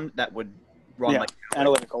hedge fund that would run like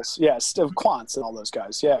analyticals, yes, quants and all those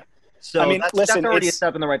guys, yeah. So I mean, that's already a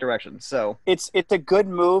step in the right direction. So it's a good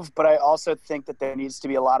move, but I also think that there needs to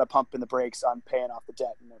be a lot of pumping the brakes on paying off the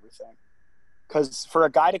debt and everything. Because for a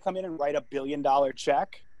guy to come in and write $1 billion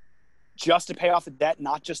check just to pay off the debt,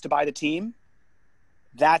 not just to buy the team,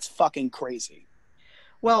 that's fucking crazy.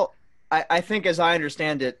 Well, I think as I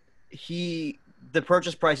understand it, the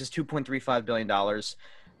purchase price is $2.35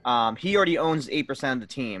 billion. He already owns 8% of the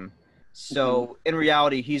team. So in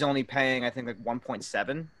reality, he's only paying, I think, like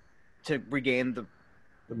 1.7 to regain the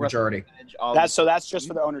majority. That's just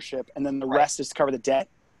for the ownership, and then the rest is to cover the debt.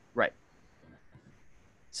 Right.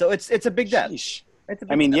 So it's a big debt.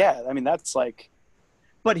 That's like.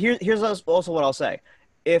 But here's also what I'll say: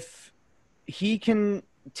 if he can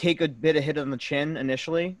take a bit of hit on the chin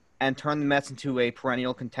initially and turn the Mets into a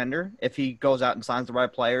perennial contender, if he goes out and signs the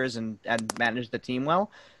right players and manages the team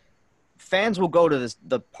well, fans will go to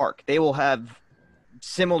the park. They will have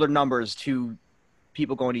similar numbers to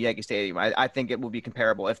people going to Yankee Stadium. I think it will be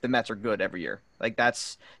comparable if the Mets are good every year. Like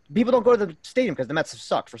people don't go to the stadium because the Mets have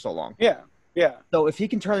sucked for so long. Yeah. Yeah. So if he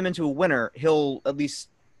can turn them into a winner, he'll at least,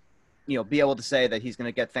 be able to say that he's going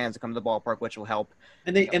to get fans to come to the ballpark, which will help.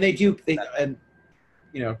 And Dan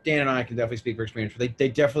and I can definitely speak for experience. They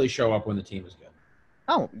definitely show up when the team is good.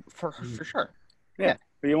 Oh, for sure. Yeah.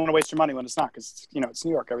 But you don't want to waste your money when it's not, because it's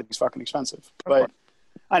New York. Everything's fucking expensive. But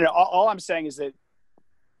I don't know. All I'm saying is that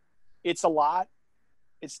it's a lot.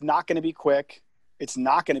 It's not going to be quick. It's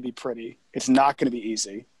not going to be pretty. It's not going to be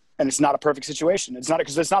easy. And it's not a perfect situation. It's not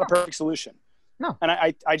because it's not a perfect solution. No. And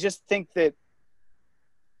I just think that,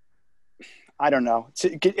 I don't know.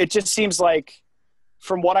 It just seems like,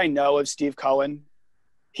 from what I know of Steve Cohen,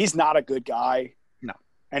 he's not a good guy. No.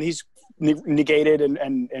 And he's negated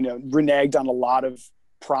and reneged on a lot of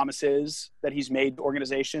promises that he's made to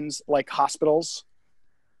organizations like hospitals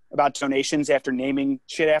about donations after naming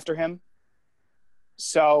shit after him.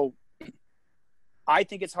 So I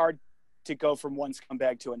think it's hard to go from one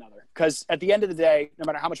scumbag to another, because at the end of the day, no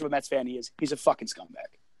matter how much of a Mets fan he is, he's a fucking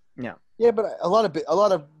scumbag. Yeah. Yeah, but a lot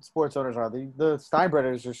of sports owners are. The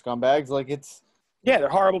Steinbrenners are scumbags. Like, it's. Yeah, they're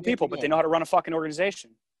horrible people, but they know how to run a fucking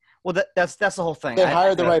organization. Well, that's the whole thing. They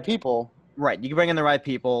hire the right people. Right. You can bring in the right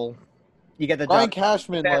people. You get the Brian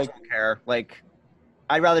Cashman, don't care. Like,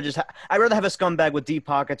 I'd rather have a scumbag with deep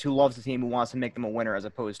pockets who loves the team, who wants to make them a winner, as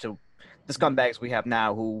opposed to the scumbags we have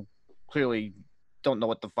now who clearly don't know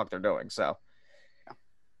what the fuck they're doing. So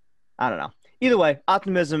I don't know. Either way,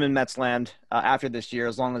 optimism in Mets land after this year,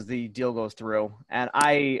 as long as the deal goes through. And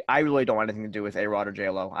I really don't want anything to do with A-Rod or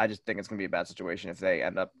J-Lo. I just think it's going to be a bad situation if they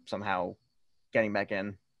end up somehow getting back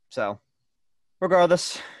in. So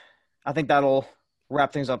regardless, I think that'll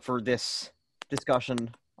wrap things up for this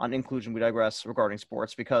discussion on Inclusion We Digress regarding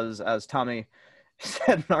sports, because as Tommy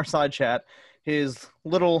said in our side chat, his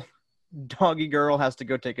little doggy girl has to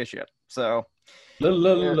go take a shit. So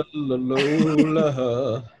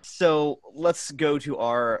so let's go to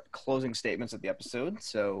our closing statements of the episode.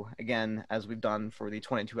 So again, as we've done for the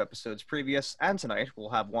 22 episodes previous and tonight, we'll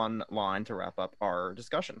have one line to wrap up our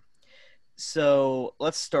discussion. So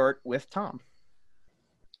let's start with Tom.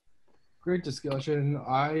 Great discussion.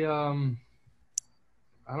 I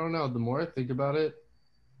don't know. The more I think about it,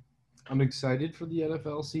 I'm excited for the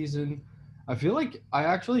NFL season. I feel like I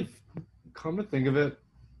actually, come to think of it,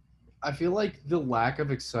 I feel like the lack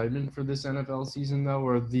of excitement for this NFL season, though,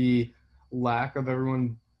 or the lack of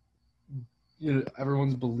everyone's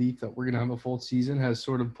belief that we're gonna have a full season, has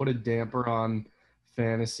sort of put a damper on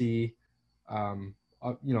fantasy.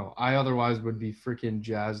 I otherwise would be freaking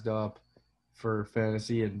jazzed up for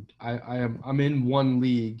fantasy, and I'm in one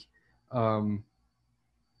league, and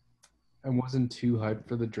wasn't too hyped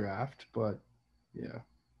for the draft, but yeah,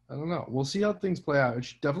 I don't know. We'll see how things play out.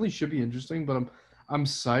 It definitely should be interesting, but I'm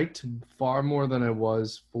psyched far more than I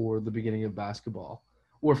was for the beginning of basketball,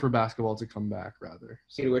 or for basketball to come back, rather.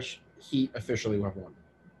 See which Heat officially have won.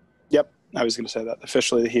 Yep, I was going to say that.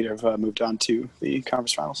 Officially, the Heat have moved on to the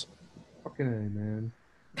conference finals. Fucking A, man.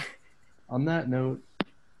 On that note,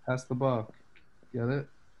 pass the buck. Get it?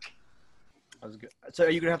 That was good. So are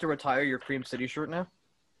you gonna have to retire your Cream City shirt now?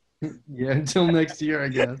 Yeah, until next year, I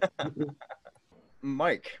guess.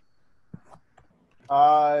 Mike.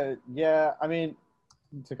 Yeah, I mean,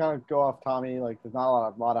 to kind of go off Tommy, like there's not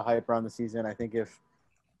a lot of hype around the season. I think if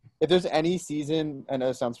there's any season, I know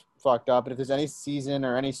it sounds fucked up, but if there's any season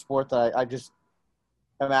or any sport that I just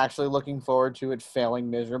am actually looking forward to it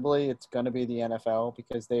failing miserably, it's going to be the NFL,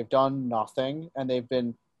 because they've done nothing and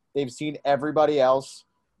they've seen everybody else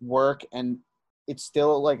work, and it's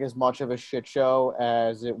still like as much of a shit show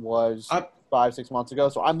as it was 5-6 months ago.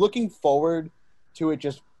 So I'm looking forward to it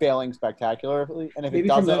just failing spectacularly. And if Maybe it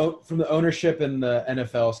doesn't, from the ownership and the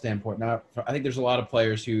NFL standpoint, now I think there's a lot of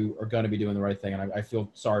players who are going to be doing the right thing, and I feel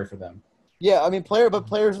sorry for them. yeah, I mean, players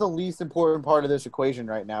are the least important part of this equation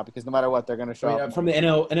right now, because no matter what, they're going to show up. From the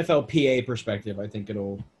NFLPA perspective, I think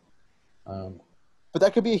it'll. But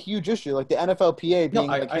that could be a huge issue, like the NFLPA being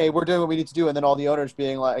hey, we're doing what we need to do, and then all the owners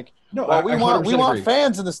being like, no, well, we want agree.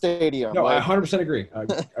 fans in the stadium. No, like, I 100% agree.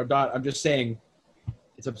 I'm just saying,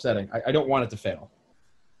 it's upsetting. I don't want it to fail.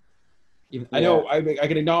 I know I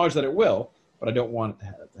can acknowledge that it will, but I don't want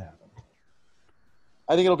it to happen.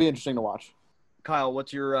 I think it'll be interesting to watch. Kyle,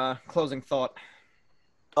 what's your closing thought?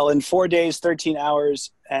 Well, in 4 days, 13 hours,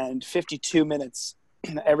 and 52 minutes,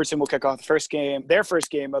 Everton will kick off their first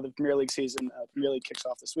game of the Premier League season. Premier League kicks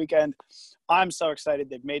off this weekend. I'm so excited.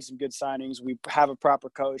 They've made some good signings. We have a proper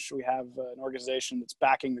coach. We have an organization that's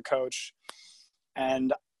backing the coach.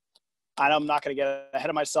 And I'm not going to get ahead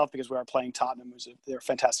of myself, because we are playing Tottenham, they're a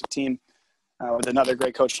fantastic team with another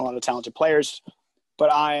great coach and a lot of talented players.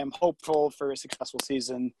 But I am hopeful for a successful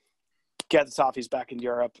season, get the Toffees back in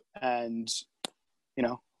Europe, and,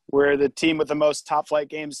 we're the team with the most top-flight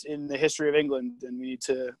games in the history of England, and we need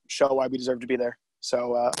to show why we deserve to be there.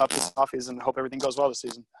 So up the Toffees, and hope everything goes well this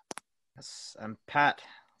season. Yes, and Pat,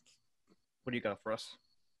 what do you got for us?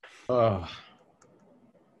 I'll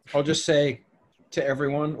just say to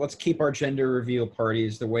everyone, let's keep our gender reveal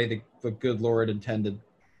parties the way the good Lord intended.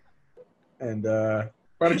 And why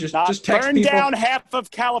don't you just text burn people. Down half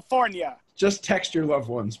of California. Just text your loved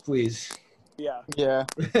ones, please. Yeah. Yeah.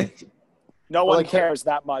 No one cares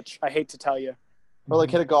that much. I hate to tell you. Or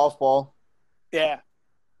like hit a golf ball. Yeah.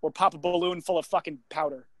 Or pop a balloon full of fucking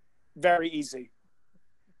powder. Very easy.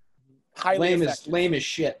 Highly effective. Lame as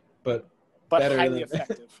shit, but highly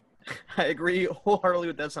effective. I agree wholeheartedly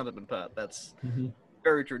with that sentiment, Pat. That's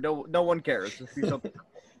very true. No one cares. Just do something.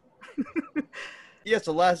 Yeah,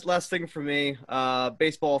 so last thing for me,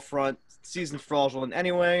 baseball front, season's fraudulent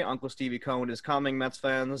anyway. Uncle Stevie Cohen is coming, Mets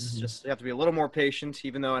fans. Just have to be a little more patient,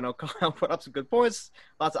 even though I know Kyle put up some good points.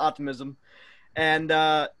 Lots of optimism. And,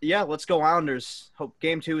 let's go Islanders. Hope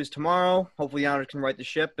Game 2 is tomorrow. Hopefully the Islanders can right the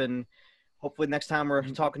ship, and hopefully next time we're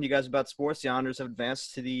talking to you guys about sports, the Islanders have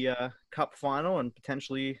advanced to the Cup final and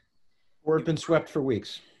potentially – or have been swept for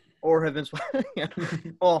weeks. Or have been swept. Yeah.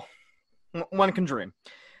 Well, one can dream.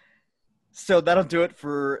 So that'll do it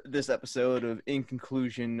for this episode of In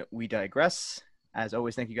Conclusion, We Digress. As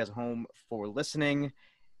always, thank you guys at home for listening.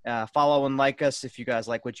 Follow and like us if you guys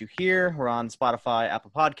like what you hear. We're on Spotify,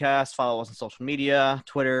 Apple Podcasts. Follow us on social media,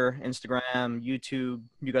 Twitter, Instagram, YouTube.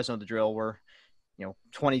 You guys know the drill. We're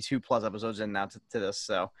 22 plus episodes in now to this.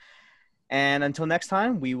 So, and until next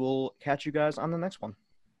time, we will catch you guys on the next one.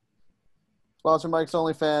 Sponsor Mike's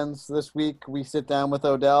OnlyFans. This week we sit down with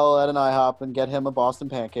Odell at an IHOP and get him a Boston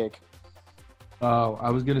pancake. Oh, I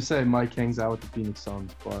was going to say Mike hangs out with the Phoenix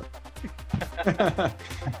Suns, but...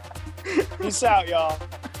 Peace out, y'all.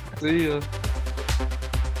 See ya.